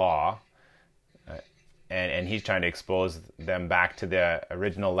Mosaic law, and he's trying to expose them back to the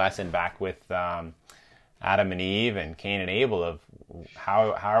original lesson, back with Adam and Eve and Cain and Abel, of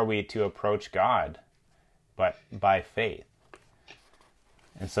how are we to approach God, but by faith.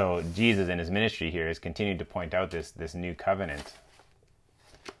 And so Jesus in his ministry here has continued to point out this new covenant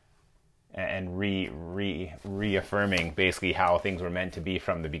and reaffirming basically how things were meant to be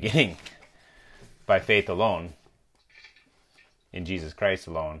from the beginning, by faith alone, in Jesus Christ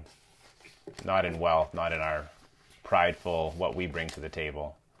alone, not in wealth, not in our prideful what we bring to the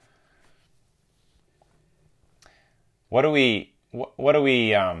table. What do we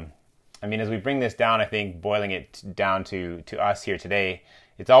as we bring this down, I think boiling it down to us here today,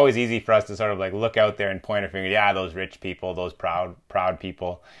 it's always easy for us to sort of like look out there and point our finger, yeah, those rich people, those proud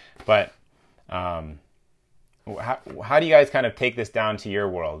people. But how do you guys kind of take this down to your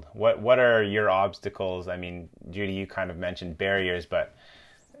world? What are your obstacles? I mean, Judy, you kind of mentioned barriers, but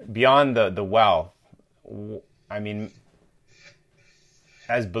beyond the wealth, I mean,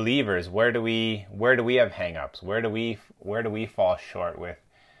 as believers, where do we have hang-ups? Where do we fall short with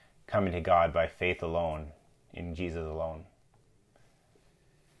coming to God by faith alone, in Jesus alone?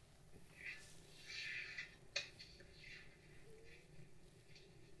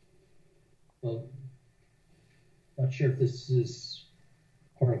 Well, not sure if this is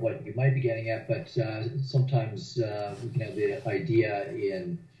part of what you might be getting at, but sometimes we can have the idea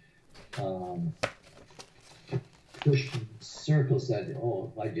in Christian circles that,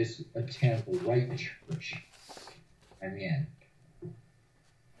 if I just attend the right church, I'm in.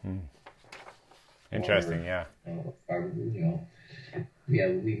 Interesting,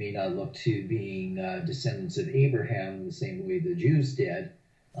 we may not look to being descendants of Abraham the same way the Jews did,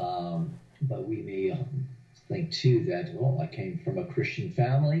 but we may think too that, I came from a Christian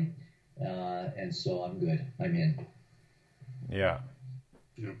family, and so I'm good. I'm in. Yeah.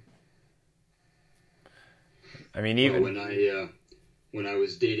 Yeah. I mean, even when I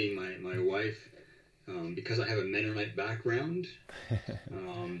was dating my wife, because I have a Mennonite background,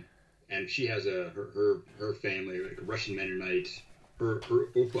 and she has her family, like a Russian Mennonite, her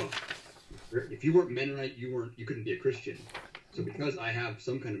Opa. If you weren't Mennonite, you couldn't be a Christian. So because I have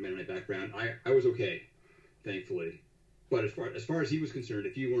some kind of Mennonite background, I was okay, thankfully. But as far as he was concerned,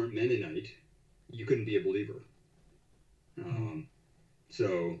 if you weren't Mennonite, you couldn't be a believer.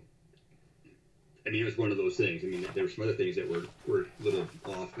 So, I mean, it was one of those things. I mean, there were some other things that were a little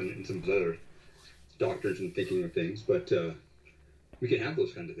off in some of the other doctrines and thinking of things, but we can have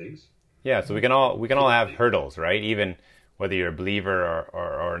those kind of things. Yeah, so we can all have hurdles, right? Even whether you're a believer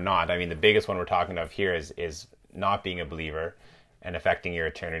or not. I mean, the biggest one we're talking of here is not being a believer and affecting your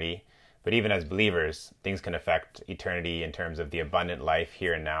eternity. But even as believers, things can affect eternity in terms of the abundant life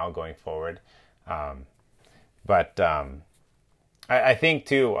here and now going forward. I think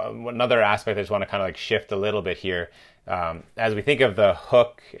too, another aspect I just want to kind of like shift a little bit here. As we think of the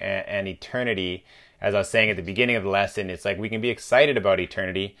hook and eternity, as I was saying at the beginning of the lesson, it's like we can be excited about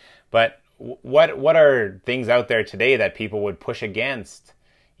eternity, but what are things out there today that people would push against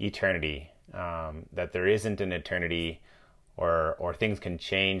eternity? That there isn't an eternity, or things can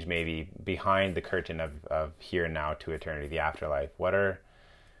change maybe behind the curtain of here and now to eternity, the afterlife. What are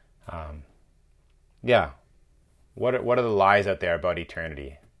the lies out there about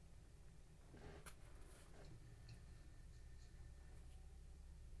eternity?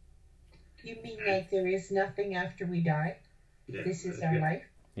 You mean like there is nothing after we die? Yeah, This is our life?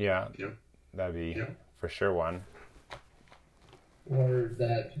 Yeah, Yep. that'd be Yep. for sure one. Or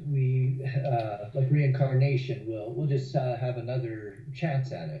that we, like reincarnation, we'll just have another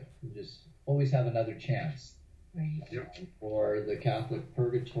chance at it. We'll just always have another chance. Right. Yep. Or the Catholic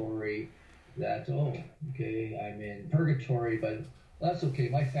purgatory, that, oh, okay, I'm in purgatory, but that's okay.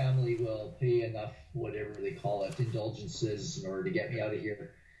 My family will pay enough, whatever they call it, indulgences in order to get me out of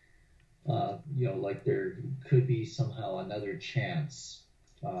here. Like there could be somehow another chance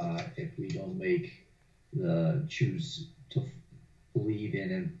if we don't choose to believe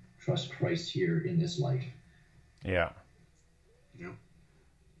in and trust Christ here in this life. Yeah. Yeah.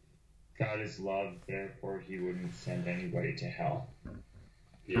 God is love, therefore he wouldn't send anybody to hell.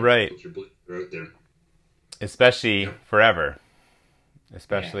 Yeah, Right. those are out there. Especially forever.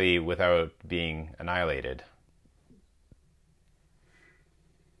 Especially without being annihilated.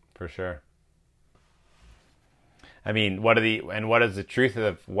 For sure. I mean, what is the truth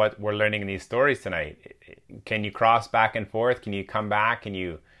of what we're learning in these stories tonight? Can you cross back and forth? Can you come back? Can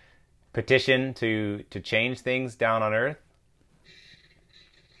you petition to change things down on earth?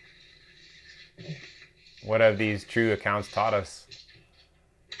 What have these true accounts taught us?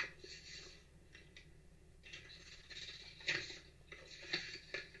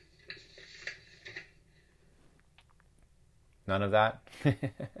 None of that?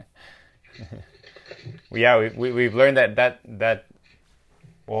 Yeah, we've learned that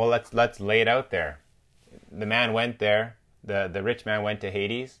well, let's lay it out there. The man went there. The rich man went to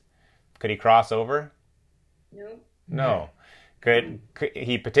Hades. Could he cross over? No. Could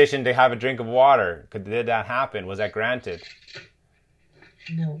he petitioned to have a drink of water? Did that happen? Was that granted?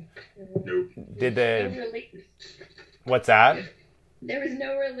 No. Nope. Did No the relief. what's that? There was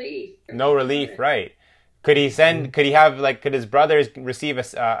no relief. No relief, right? Could his brothers receive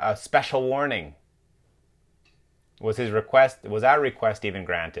a special warning? Was that request even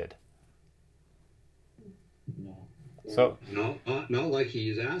granted? No. So Not like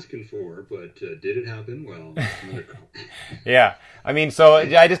he's asking for, but did it happen? Well, yeah, I mean, so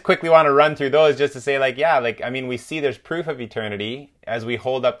I just quickly want to run through those just to say, we see there's proof of eternity as we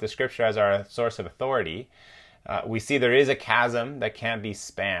hold up the scripture as our source of authority. We see there is a chasm that can't be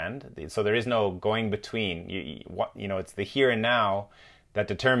spanned, so there is no going between. It's the here and now that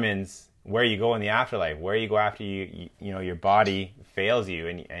determines where you go in the afterlife, where you go after your body fails you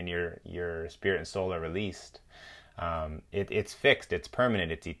and your spirit and soul are released. It's fixed, it's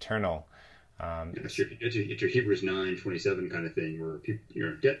permanent, it's eternal. it's your Hebrews 9:27 kind of thing, where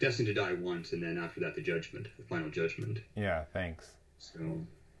you're destined to die once, and then after that the final judgment. Yeah, thanks. So,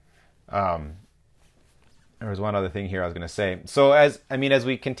 there was one other thing here I was going to say. So as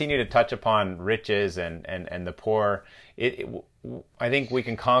we continue to touch upon riches and the poor, I think we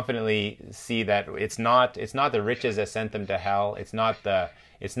can confidently see that it's not the riches that sent them to hell. It's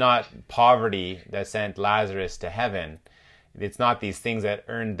not poverty that sent Lazarus to heaven. It's not these things that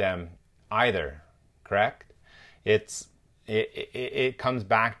earned them either. Correct? It comes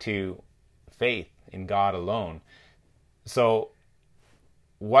back to faith in God alone. So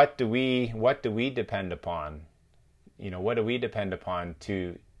what do we depend upon? What do we depend upon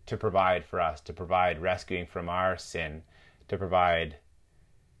to provide for us, to provide rescuing from our sin, to provide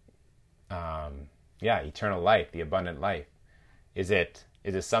eternal life, the abundant life? Is it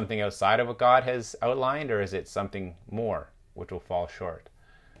something outside of what God has outlined, or is it something more which will fall short?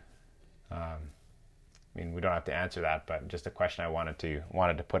 We don't have to answer that, but just a question I wanted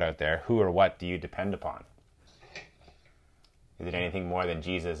to put out there. Who or what do you depend upon? Is it anything more than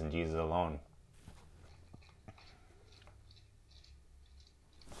Jesus and Jesus alone?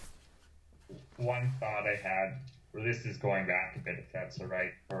 One thought I had, this is going back a bit, if that's all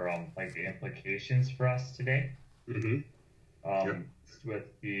right, for the implications for us today. mm-hmm. With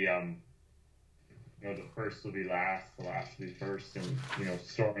the the first will be last, the last will be first, and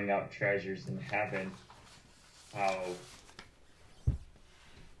storing up treasures in heaven. How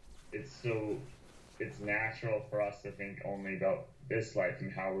it's natural for us to think only about this life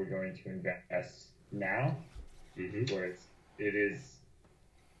and how we're going to invest now, Mm-hmm. where it is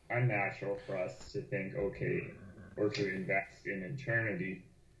unnatural for us to think, okay, or to invest in eternity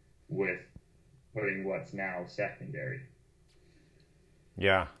with putting what's now secondary.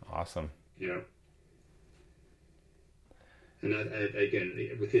 Yeah, awesome. Yeah. And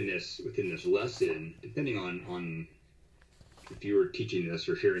again, within this lesson, depending on if you were teaching this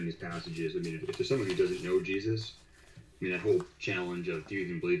or sharing these passages, if there's someone who doesn't know Jesus, that whole challenge of, do you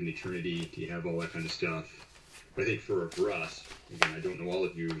even believe in eternity? Do you have all that kind of stuff? But I think for us, again, I don't know all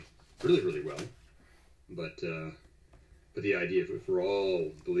of you really, really well, but the idea, if we're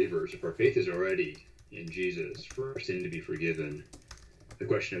all believers, if our faith is already in Jesus, for our sin to be forgiven, the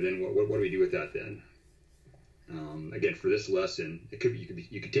question of then what do we do with that then? Again, for this lesson, you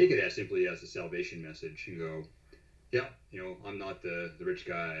could take it as simply as a salvation message and go, yeah, I'm not the rich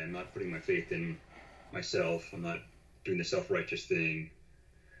guy. I'm not putting my faith in myself. I'm not doing the self-righteous thing.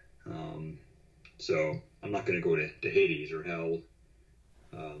 So I'm not going to go to Hades or hell.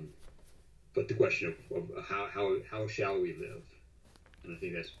 But the question of how shall we live? And I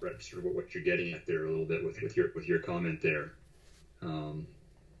think that's sort of what you're getting at there a little bit with your comment there.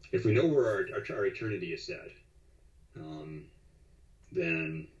 If we know where our eternity is set,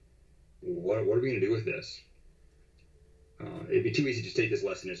 then what are we going to do with this? It'd be too easy to take this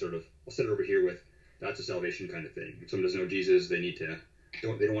lesson and sort of, I'll set it over here with, that's a salvation kind of thing. If someone doesn't know Jesus, they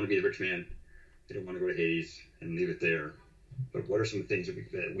don't want to be the rich man. They don't want to go to Hades and leave it there. But what are some things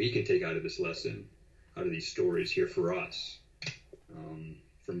that we can take out of this lesson, out of these stories here for us?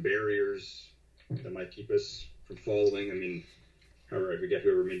 From barriers that might keep us from following. I mean, I forget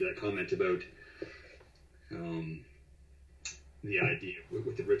whoever made that comment about the idea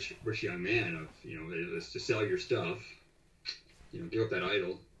with the rich young man of, is to sell your stuff, give up that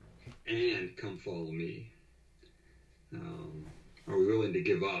idol, and come follow me. Are we willing to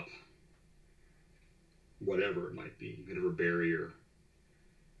give up whatever it might be, whatever barrier,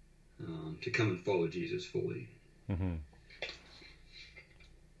 to come and follow Jesus fully? Mm-hmm.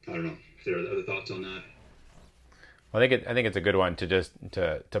 I don't know. Is there other thoughts on that? Well, I think it's a good one to just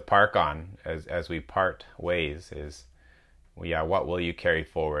to park on as we part ways. Is what will you carry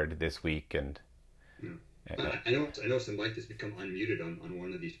forward this week? And I know some mic has become unmuted on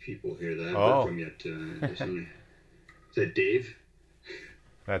one of these people here that I haven't heard from yet. Is that Dave?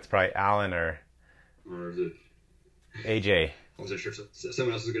 That's probably Alan or is it AJ? I wasn't sure if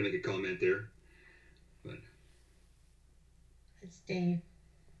someone else is going to make a comment there. But it's Dave.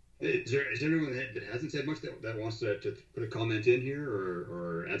 Is there anyone that hasn't said much that wants to put a comment in here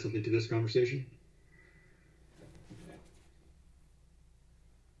or add something to this conversation?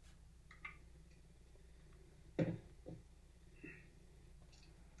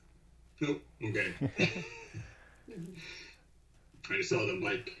 Nope. Okay. I just saw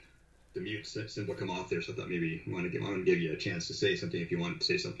the mute symbol come off there, so I thought maybe I want to give you a chance to say something if you wanted to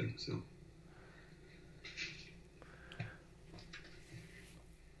say something. So.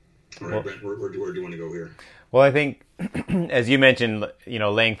 All right, Brent, where do you want to go here? Well, I think, as you mentioned,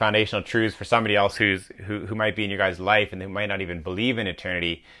 laying foundational truths for somebody else who might be in your guys' life and who might not even believe in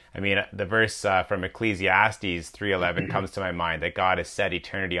eternity. I mean, the verse from Ecclesiastes 3:11 comes to my mind, that God has set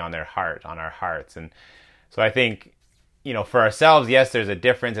eternity on our hearts. And so I think, for ourselves, yes, there's a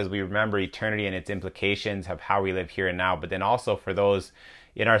difference as we remember eternity and its implications of how we live here and now. But then also for those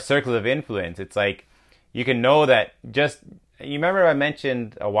in our circles of influence, it's like you can know that you remember I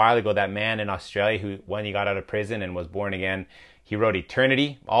mentioned a while ago that man in Australia who, when he got out of prison and was born again, he wrote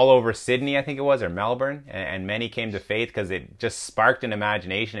eternity all over Sydney, I think it was, or Melbourne, and many came to faith because it just sparked an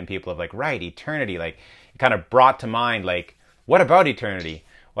imagination in people of like, right, eternity, like it kind of brought to mind like, what about eternity?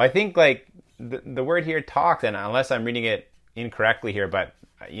 Well, I think like the word here talks, and unless I'm reading it incorrectly here, but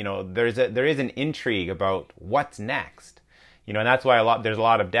there is an intrigue about what's next, and that's why there's a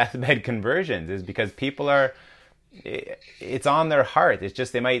lot of deathbed conversions, is because people it's on their heart. It's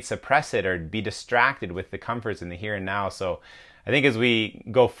just they might suppress it or be distracted with the comforts in the here and now. So I think as we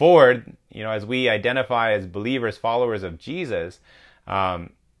go forward, as we identify as believers, followers of Jesus,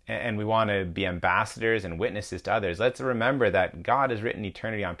 and we want to be ambassadors and witnesses to others, let's remember that God has written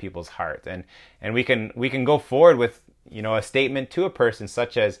eternity on people's hearts. And we can go forward with, a statement to a person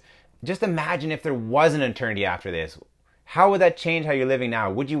such as, just imagine if there was an eternity after this. How would that change how you're living now?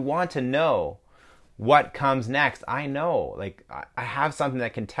 Would you want to know what comes next? I know, like I have something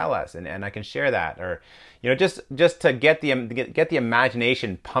that can tell us, and I can share that, or just to get the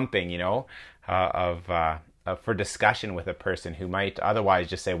imagination pumping, for discussion with a person who might otherwise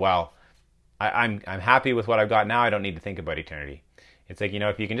just say, well, I'm happy with what I've got now. I don't need to think about eternity. It's like,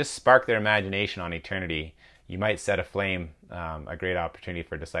 if you can just spark their imagination on eternity, you might set aflame a great opportunity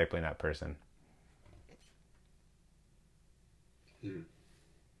for discipling that person.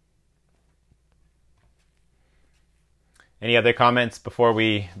 Any other comments before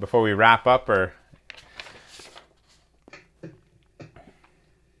we wrap up, or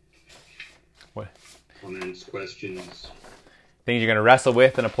what? Comments, questions, things you're going to wrestle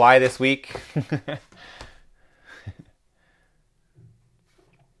with and apply this week?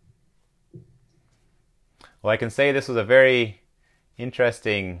 Well, I can say this was a very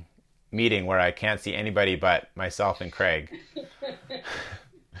interesting meeting where I can't see anybody but myself and Craig.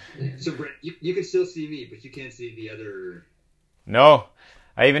 So, Brent, you can still see me, but you can't see the other. No,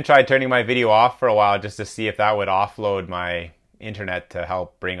 I even tried turning my video off for a while just to see if that would offload my internet to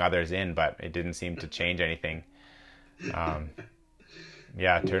help bring others in, but it didn't seem to change anything.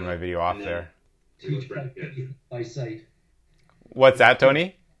 Yeah, I turned my video off there. Teach by sight. What's that,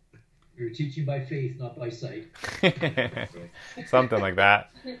 Tony? You're teaching by faith, not by sight. Something like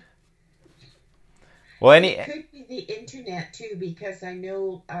that. Well, It could be the internet too, because I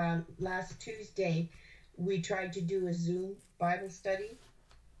know last Tuesday we tried to do a Zoom Bible study,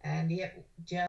 and it just